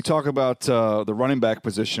 We talk about the running back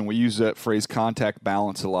position. We use that phrase contact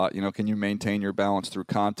balance a lot. Can you maintain your balance through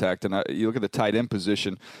contact? And you look at the tight end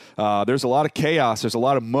position, there's a lot of chaos. There's a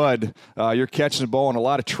lot of mud. You're catching the ball in a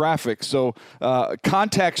lot of traffic. So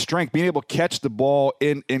contact strength, being able to catch the ball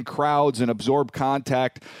in crowds and absorb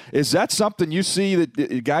contact, is that something you see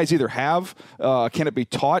that guys either have? Can it be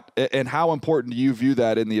taught? And how important do you view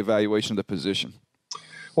that in the evaluation of the position?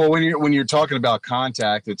 Well, when you're talking about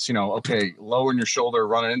contact, it's, okay, lowering your shoulder,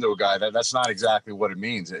 running into a guy, that's not exactly what it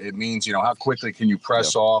means. It means, how quickly can you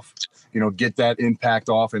press off, get that impact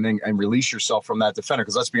off and release yourself from that defender.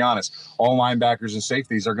 Because let's be honest, all linebackers and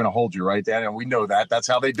safeties are going to hold you, right, Dan? And we know that. That's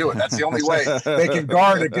how they do it. That's the only way they can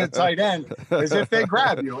guard a good tight end is if they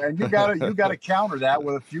grab you. And you gotta counter that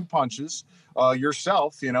with a few punches.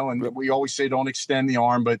 Yourself, and we always say don't extend the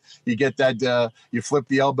arm, but you get that, you flip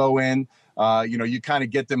the elbow in. You kind of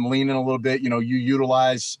get them leaning a little bit. You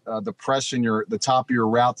utilize the press in the top of your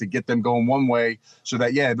route to get them going one way so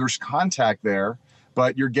that, there's contact there,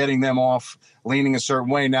 but you're getting them off leaning a certain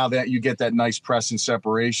way now that you get that nice press and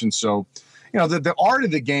separation. So, the art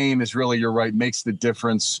of the game is really, you're right, makes the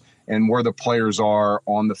difference in where the players are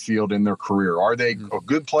on the field in their career. Are they a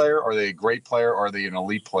good player? Are they a great player? Are they an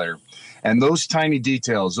elite player? And those tiny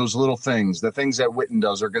details, those little things, the things that Witten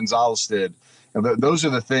does or Gonzalez did, those are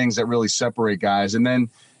the things that really separate guys. And then,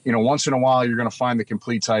 once in a while, you're going to find the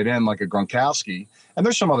complete tight end like a Gronkowski. And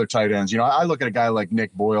there's some other tight ends. I look at a guy like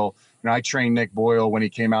Nick Boyle. I trained Nick Boyle when he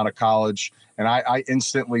came out of college, and I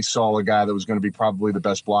instantly saw a guy that was going to be probably the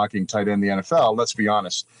best blocking tight end in the NFL. Let's be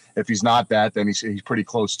honest. If he's not that, then he's pretty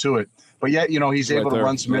close to it. But yet, he's able to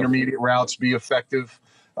run some intermediate routes, be effective,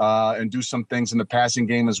 and do some things in the passing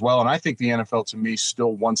game as well. And I think the NFL, to me,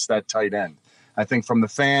 still wants that tight end. I think from the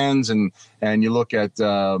fans and you look at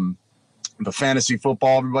the fantasy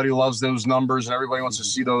football, everybody loves those numbers and everybody wants to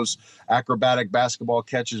see those acrobatic basketball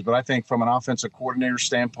catches. But I think from an offensive coordinator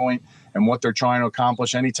standpoint and what they're trying to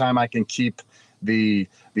accomplish, anytime I can keep the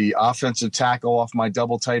offensive tackle off my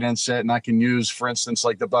double tight end set, and I can use, for instance,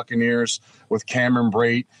 like the Buccaneers with Cameron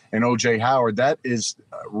Brate and O.J. Howard, that is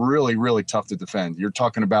really, really tough to defend. You're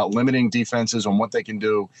talking about limiting defenses on what they can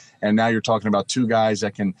do, and now you're talking about two guys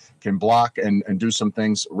that can block and do some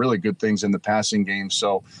things, really good things in the passing game.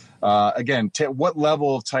 So Again, what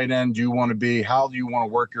level of tight end do you want to be? How do you want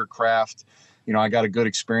to work your craft? You know, I got a good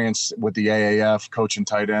experience with the AAF coaching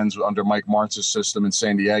tight ends under Mike Martz's system in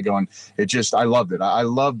San Diego, and I loved it. I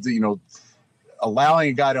loved, allowing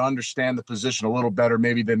a guy to understand the position a little better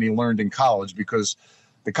maybe than he learned in college, because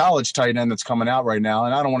the college tight end that's coming out right now,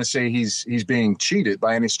 and I don't want to say he's being cheated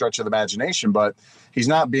by any stretch of the imagination, but he's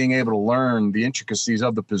not being able to learn the intricacies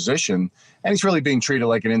of the position, and he's really being treated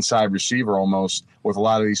like an inside receiver almost with a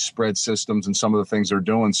lot of these spread systems and some of the things they're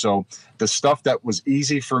doing. So the stuff that was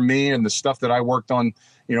easy for me and the stuff that I worked on,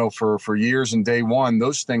 for years and day one,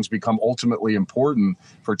 those things become ultimately important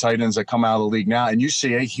for tight ends that come out of the league now. And you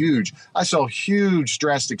see I saw huge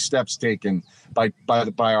drastic steps taken by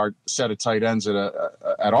our set of tight ends at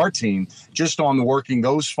our team, just on the working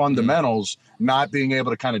those fundamentals, not being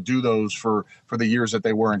able to kind of do those for the years that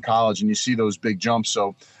they were in college. And you see those big jumps.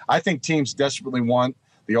 So I think teams desperately want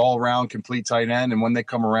the all-around complete tight end. And when they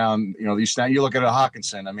come around, you look at a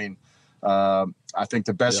Hockenson. I mean, I think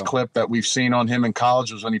the best clip that we've seen on him in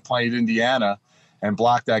college was when he played Indiana and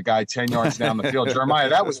blocked that guy 10 yards down the field. Jeremiah,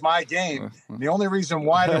 that was my game. The only reason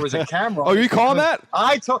why there was a camera. Oh, you calling that?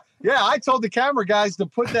 I told the camera guys to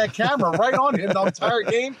put that camera right on him the entire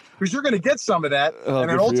game, because you're going to get some of that. And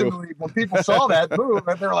then ultimately, when people saw that move,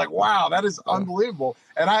 and they're like, wow, that is unbelievable.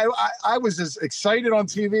 And I was as excited on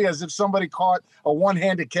TV as if somebody caught a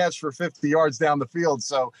one-handed catch for 50 yards down the field.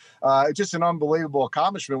 So it's just an unbelievable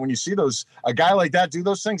accomplishment when you see a guy like that do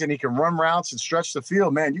those things, and he can run routes and stretch the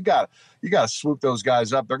field. Man, you got to swoop those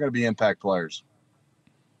guys up. They're going to be impact players.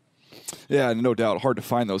 Yeah, no doubt. Hard to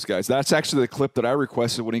find those guys. That's actually the clip that I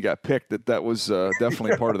requested when he got picked. That was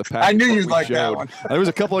definitely part of the package. I knew you'd like that one. There was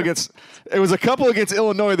a couple against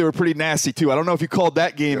Illinois. They were pretty nasty too. I don't know if you called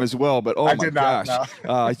that game as well, but my gosh,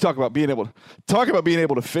 you talk about being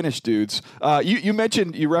able to finish dudes.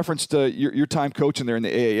 You referenced your time coaching there in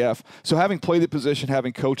the AAF. So having played the position,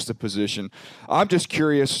 having coached the position, I'm just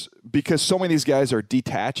curious, because so many of these guys are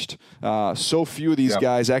detached. So few of these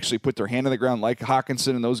guys actually put their hand on the ground like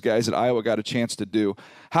Hockenson and those guys that Iowa got a chance to do.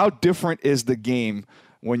 How different is the game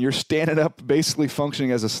when you're standing up, basically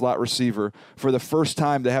functioning as a slot receiver for the first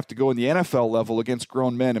time to have to go in the NFL level against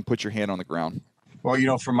grown men and put your hand on the ground?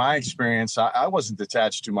 Well, from my experience, I wasn't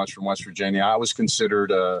detached too much from West Virginia. I was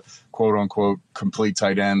considered a quote-unquote complete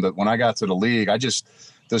tight end. But when I got to the league,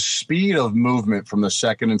 the speed of movement from the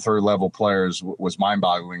second and third level players was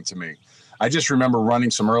mind-boggling to me. I just remember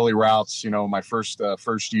running some early routes, my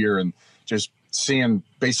first year, and just seeing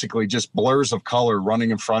basically just blurs of color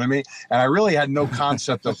running in front of me. And I really had no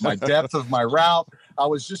concept of my depth of my route. I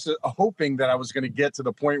was just hoping that I was going to get to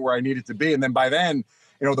the point where I needed to be. And then by then,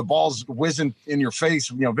 the ball's whizzing in your face.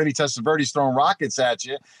 Vinny Testaverde's throwing rockets at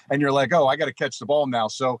you, and you're like, oh, I got to catch the ball now.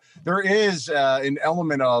 So there is an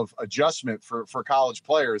element of adjustment for college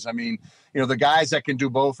players. I mean, the guys that can do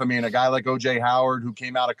both. I mean, a guy like O.J. Howard, who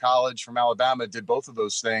came out of college from Alabama, did both of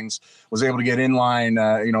those things, was able to get in line,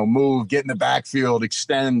 move, get in the backfield,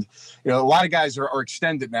 extend. A lot of guys are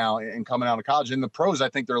extended now and coming out of college. In the pros, I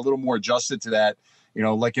think they're a little more adjusted to that.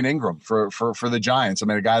 Like an Ingram for the Giants. I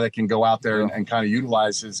mean, a guy that can go out there and kind of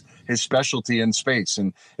utilize his specialty in space.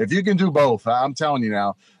 And if you can do both, I'm telling you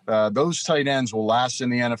now, those tight ends will last in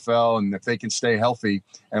the NFL. And if they can stay healthy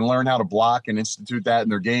and learn how to block and institute that in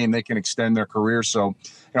their game, they can extend their career. So,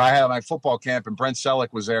 I had my football camp, and Brent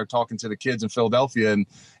Selleck was there talking to the kids in Philadelphia. And,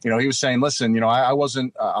 he was saying, listen, I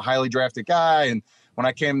wasn't a highly drafted guy. And when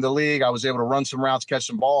I came to the league, I was able to run some routes, catch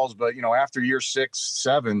some balls. But, after year 6,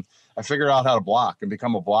 7, I figured out how to block and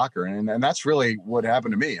become a blocker. And that's really what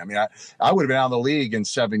happened to me. I mean, I would have been out of the league in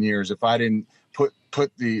 7 years if I didn't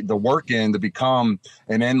put the work in to become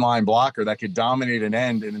an end line blocker that could dominate an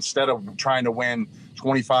end. And instead of trying to win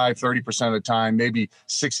 25, 30% of the time, maybe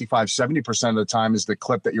 65, 70% of the time is the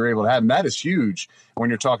clip that you're able to have. And that is huge when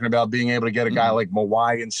you're talking about being able to get a guy like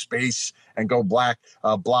Mawai in space and go block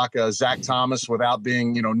Zach Thomas without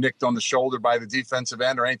being, nicked on the shoulder by the defensive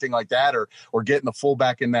end or anything like that, or getting the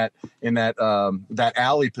fullback in that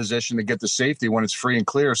alley position to get the safety when it's free and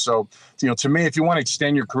clear. So, to me, if you want to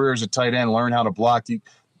extend your career as a tight end, learn how to block,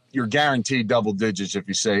 you're guaranteed double digits if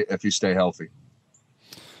you stay healthy.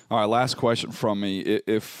 All right, last question from me.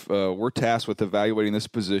 If we're tasked with evaluating this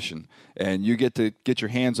position and you get to get your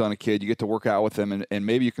hands on a kid, you get to work out with them, and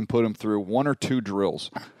maybe you can put them through 1 or 2 drills.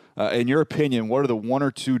 In your opinion, what are the 1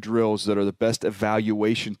 or 2 drills that are the best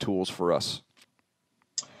evaluation tools for us?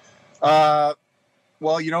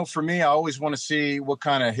 Well, for me, I always want to see what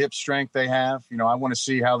kind of hip strength they have. I want to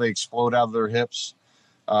see how they explode out of their hips.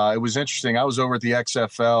 It was interesting. I was over at the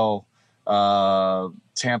XFL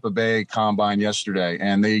Tampa Bay Combine yesterday,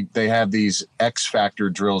 and they have these X Factor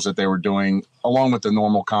drills that they were doing along with the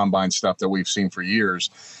normal Combine stuff that we've seen for years.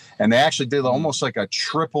 And they actually did almost like a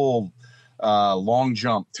triple long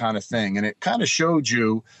jump kind of thing. And it kind of showed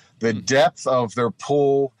you the depth of their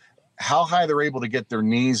pull, how high they're able to get their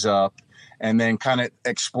knees up, and then kind of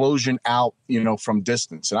explosion out, from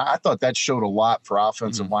distance. And I thought that showed a lot for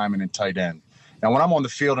offensive linemen and tight end. Now, when I'm on the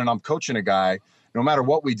field and I'm coaching a guy, no matter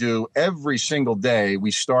what we do, every single day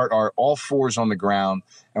we start our all fours on the ground,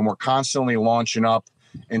 and we're constantly launching up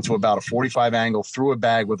into about a 45 angle through a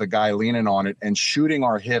bag with a guy leaning on it and shooting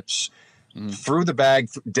our hips through the bag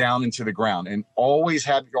down into the ground. And always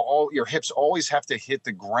have your hips always have to hit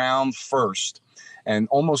the ground first, and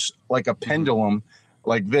almost like a pendulum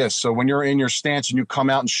like this. So when you're in your stance and you come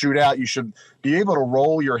out and shoot out, you should be able to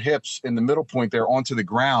roll your hips in the middle point there onto the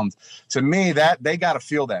ground. To me, that they got to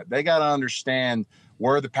feel that. They got to understand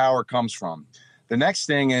where the power comes from. The next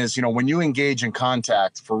thing is, when you engage in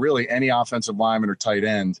contact for really any offensive lineman or tight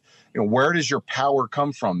end, where does your power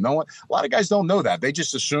come from? A lot of guys don't know that. They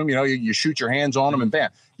just assume, you shoot your hands on them and bam.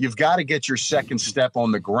 You've got to get your second step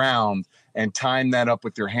on the ground and time that up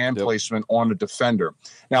with your hand placement on the defender.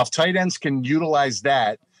 Now, if tight ends can utilize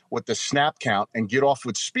that with the snap count and get off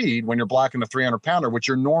with speed when you're blocking a 300-pounder, which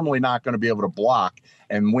you're normally not going to be able to block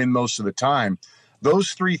and win most of the time,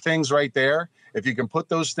 those three things right there, if you can put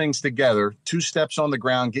those things together, 2 steps on the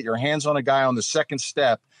ground, get your hands on a guy on the second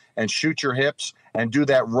step and shoot your hips and do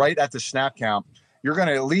that right at the snap count, you're going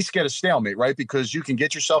to at least get a stalemate, right? Because you can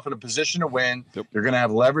get yourself in a position to win. You're going to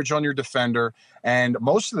have leverage on your defender. And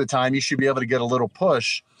most of the time you should be able to get a little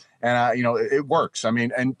push. And, it works.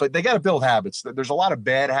 But they got to build habits. There's a lot of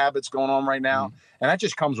bad habits going on right now. And that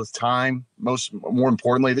just comes with time. More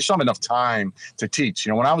importantly, they just don't have enough time to teach.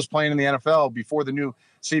 When I was playing in the NFL before the new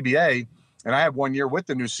CBA, and I had 1 year with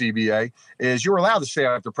the new CBA, is you were allowed to stay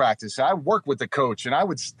after practice. I worked with the coach, and I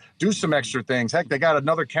would do some extra things. Heck, they got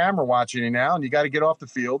another camera watching you now, and you got to get off the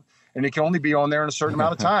field, and it can only be on there in a certain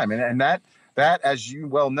amount of time. And that, as you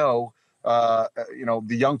well know, the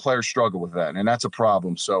young players struggle with that, and that's a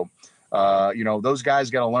problem. So, those guys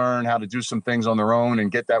got to learn how to do some things on their own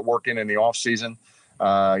and get that work in the off season.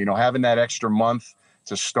 Having that extra month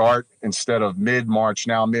to start instead of mid-March,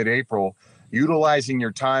 now mid-April, utilizing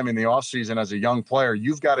your time in the offseason as a young player,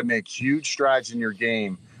 you've got to make huge strides in your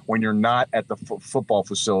game when you're not at the football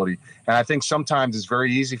facility. And I think sometimes it's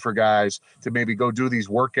very easy for guys to maybe go do these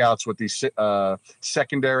workouts with these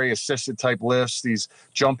secondary assisted type lifts, these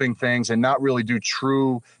jumping things, and not really do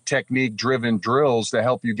true technique driven drills to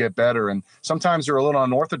help you get better. And sometimes they're a little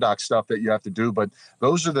unorthodox stuff that you have to do, but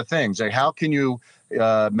those are the things. Like, how can you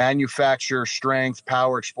manufacture strength,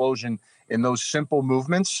 power, explosion in those simple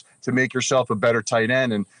movements to make yourself a better tight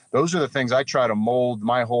end? And those are the things I try to mold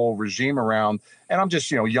my whole regime around. And I'm just,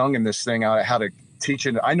 young in this thing, how to teach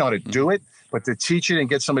it. I know how to do it, but to teach it and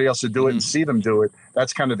get somebody else to do it and see them do it,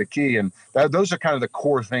 that's kind of the key. And those are kind of the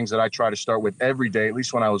core things that I try to start with every day, at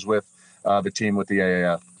least when I was with the team with the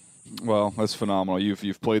AAF. Well, that's phenomenal.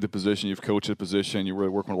 You've played the position, you've coached the position, you're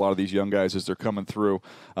really working with a lot of these young guys as they're coming through.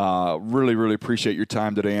 Really, really appreciate your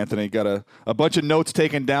time today, Anthony. Got a bunch of notes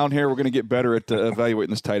taken down here. We're going to get better at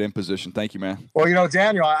evaluating this tight end position. Thank you, man. Well,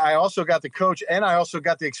 Daniel, I also got the coach and I also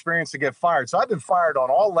got the experience to get fired. So I've been fired on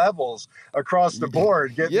all levels across the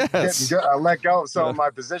board, getting let go of some of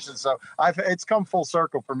my positions. So it's come full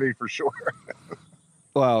circle for me for sure.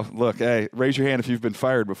 Well, look, hey, raise your hand if you've been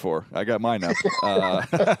fired before. I got mine up.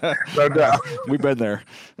 No doubt. We've been there.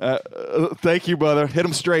 Thank you, brother. Hit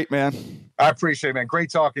them straight, man. I appreciate it, man.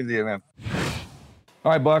 Great talking to you, man.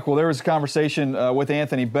 All right, Buck. Well, there was a conversation with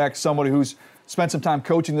Anthony Beck, somebody who's spent some time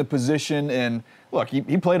coaching the position. And, look, he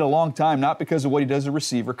played a long time, not because of what he does as a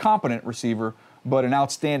receiver, competent receiver, but an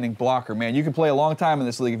outstanding blocker. Man, you can play a long time in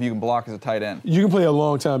this league if you can block as a tight end. You can play a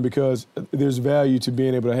long time because there's value to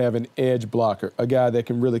being able to have an edge blocker, a guy that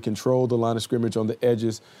can really control the line of scrimmage on the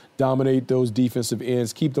edges, dominate those defensive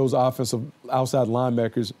ends, keep those offensive outside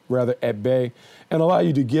linebackers rather at bay, and allow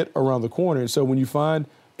you to get around the corner. And so when you find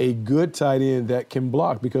a good tight end that can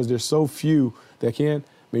block, because there's so few that can,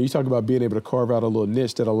 man, you talk about being able to carve out a little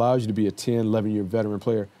niche that allows you to be a 10, 11-year veteran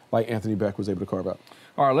player like Anthony Beck was able to carve out.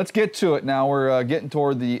 All right, let's get to it now. We're getting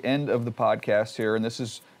toward the end of the podcast here, and this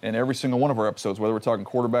is in every single one of our episodes, whether we're talking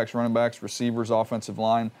quarterbacks, running backs, receivers, offensive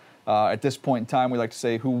line. At this point in time, we like to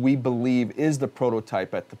say who we believe is the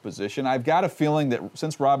prototype at the position. I've got a feeling that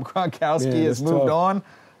since Rob Gronkowski has moved on,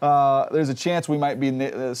 there's a chance we might be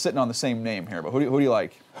sitting on the same name here. But who do you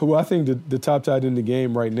like? Well, I think the top tight end in the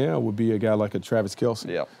game right now would be a guy like a Travis Kelce.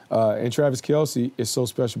 Yeah. And Travis Kelce is so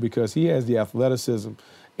special because he has the athleticism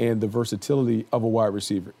and the versatility of a wide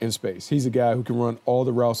receiver in space. He's a guy who can run all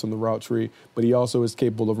the routes on the route tree, but he also is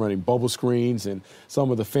capable of running bubble screens and some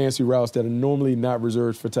of the fancy routes that are normally not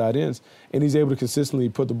reserved for tight ends, and he's able to consistently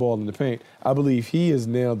put the ball in the paint. I believe he is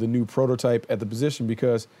now the new prototype at the position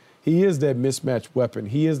because he is that mismatch weapon.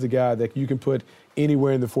 He is the guy that you can put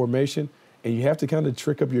anywhere in the formation, and you have to kind of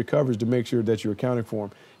trick up your coverage to make sure that you're accounting for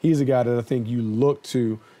him. He's a guy that I think you look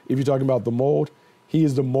to, if you're talking about the mold, he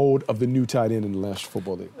is the mold of the new tight end in the National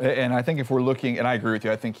Football League. And I think if we're looking, and I agree with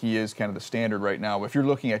you, I think he is kind of the standard right now. But if you're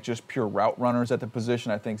looking at just pure route runners at the position,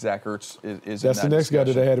 I think Zach Ertz is That's in that the next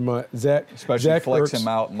discussion. guy that I had in mind. Especially Zach flex Ertz, him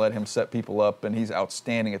out and let him set people up, and he's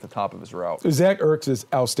outstanding at the top of his route. Zach Ertz is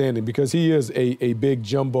outstanding because he is a big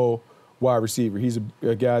jumbo wide receiver. He's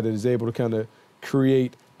a guy that is able to kind of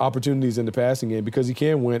create opportunities in the passing game because he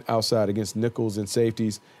can win outside against nickels and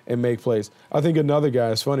safeties and make plays. I think another guy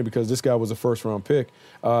is funny because this guy was a first-round pick.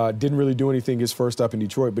 Didn't really do anything his first stop in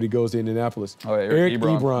Detroit, but he goes to Indianapolis. Oh, yeah, Eric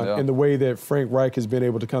Ebron, yeah. And the way that Frank Reich has been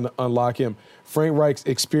able to kind of unlock him. Frank Reich's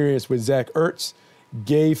experience with Zach Ertz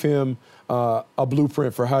gave him a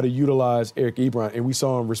blueprint for how to utilize Eric Ebron, and we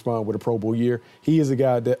saw him respond with a Pro Bowl year. He is a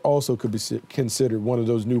guy that also could be considered one of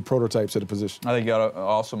those new prototypes of the position. I think you got to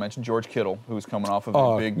also mention George Kittle, who's coming off of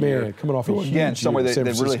a big year. Coming off a huge again, somebody year in that San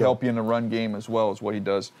really Francisco. help you in the run game as well as what he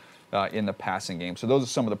does in the passing game. So those are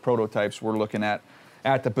some of the prototypes we're looking at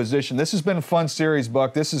the position. This has been a fun series,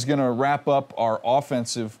 Buck. This is going to wrap up our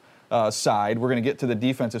offensive side. We're going to get to the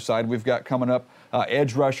defensive side. We've got coming up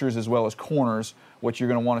edge rushers as well as corners, which you're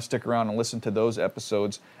going to want to stick around and listen to those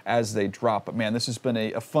episodes as they drop. But, man, this has been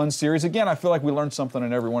a fun series. Again, I feel like we learned something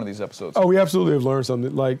in every one of these episodes. Oh, we absolutely have learned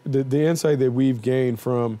something. Like the insight that we've gained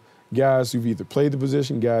from guys who've either played the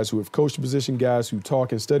position, guys who have coached the position, guys who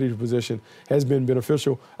talk and study the position has been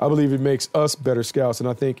beneficial. I believe it makes us better scouts, and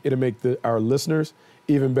I think it'll make our listeners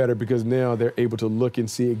even better because now they're able to look and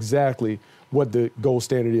see exactly what the gold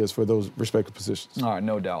standard is for those respective positions. All right,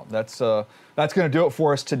 no doubt. That's going to do it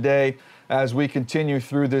for us today. As we continue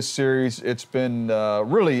through this series, it's been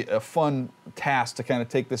really a fun task to kind of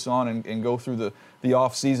take this on and go through the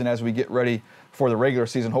off season as we get ready for the regular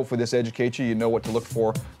season. Hopefully this educates you. You know what to look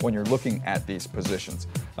for when you're looking at these positions.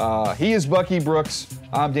 He is Bucky Brooks.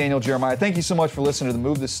 I'm Daniel Jeremiah. Thank you so much for listening to the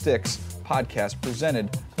Move the Sticks podcast presented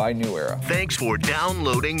by New Era. Thanks for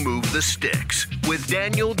downloading Move the Sticks with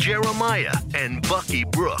Daniel Jeremiah and Bucky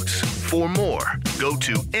Brooks. For more, go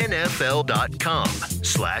to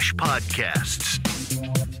nfl.com/podcasts.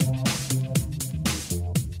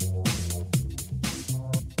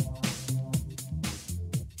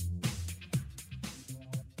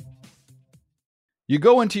 You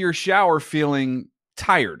go into your shower feeling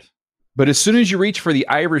tired, but as soon as you reach for the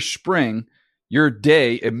Irish Spring, your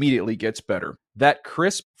day immediately gets better. That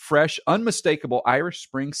crisp, fresh, unmistakable Irish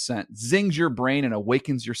Spring scent zings your brain and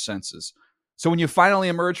awakens your senses. So when you finally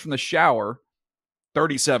emerge from the shower,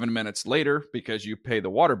 37 minutes later, because you pay the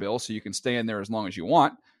water bill so you can stay in there as long as you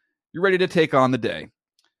want, you're ready to take on the day.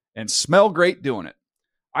 And smell great doing it.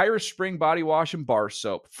 Irish Spring Body Wash and Bar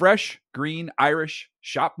Soap. Fresh, green, Irish.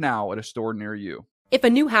 Shop now at a store near you. If a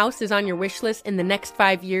new house is on your wish list in the next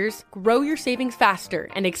 5 years, grow your savings faster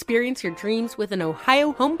and experience your dreams with an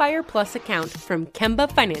Ohio Homebuyer Plus account from Kemba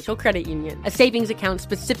Financial Credit Union. A savings account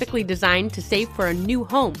specifically designed to save for a new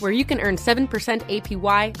home where you can earn 7%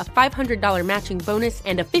 APY, a $500 matching bonus,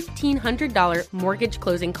 and a $1,500 mortgage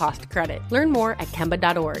closing cost credit. Learn more at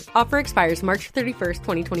Kemba.org. Offer expires March 31st,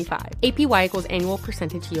 2025. APY equals annual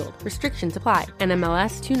percentage yield. Restrictions apply.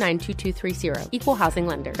 NMLS 292230. Equal housing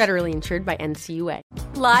lender. Federally insured by NCUA.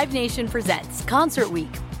 Live Nation presents Concert Week.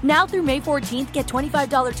 Now through May 14th, get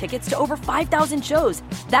 $25 tickets to over 5,000 shows.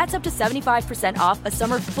 That's up to 75% off a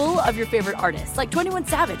summer full of your favorite artists like 21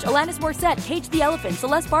 Savage, Alanis Morissette, Cage the Elephant,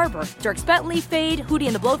 Celeste Barber, Dierks Bentley, Fade, Hootie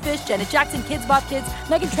and the Blowfish, Janet Jackson, Kids Bop Kids,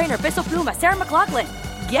 Meghan Trainor, Bissell Pluma, Sarah McLachlan.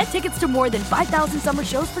 Get tickets to more than 5,000 summer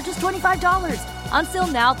shows for just $25. Until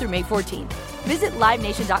now through May 14th. Visit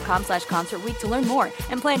LiveNation.com/Concert Week to learn more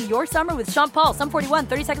and plan your summer with Sean Paul, Sum 41,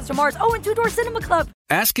 30 Seconds to Mars, and Two Door Cinema Club.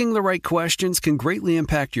 Asking the right questions can greatly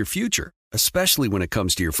impact your future, especially when it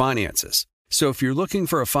comes to your finances. So if you're looking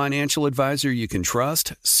for a financial advisor you can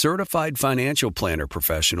trust, certified financial planner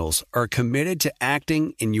professionals are committed to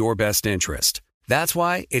acting in your best interest. That's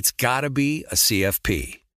why it's got to be a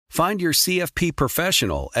CFP. Find your CFP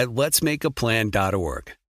professional at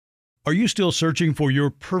letsmakeaplan.org. Are you still searching for your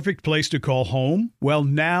perfect place to call home? Well,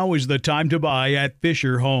 now is the time to buy at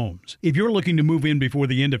Fisher Homes. If you're looking to move in before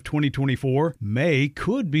the end of 2024, May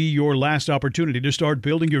could be your last opportunity to start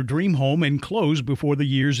building your dream home and close before the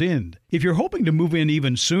year's end. If you're hoping to move in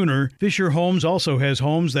even sooner, Fisher Homes also has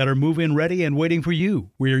homes that are move-in ready and waiting for you,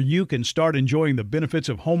 where you can start enjoying the benefits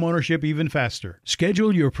of homeownership even faster.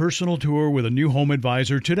 Schedule your personal tour with a new home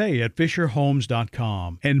advisor today at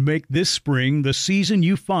FisherHomes.com and make this spring the season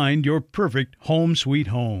you find your perfect home sweet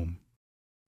home.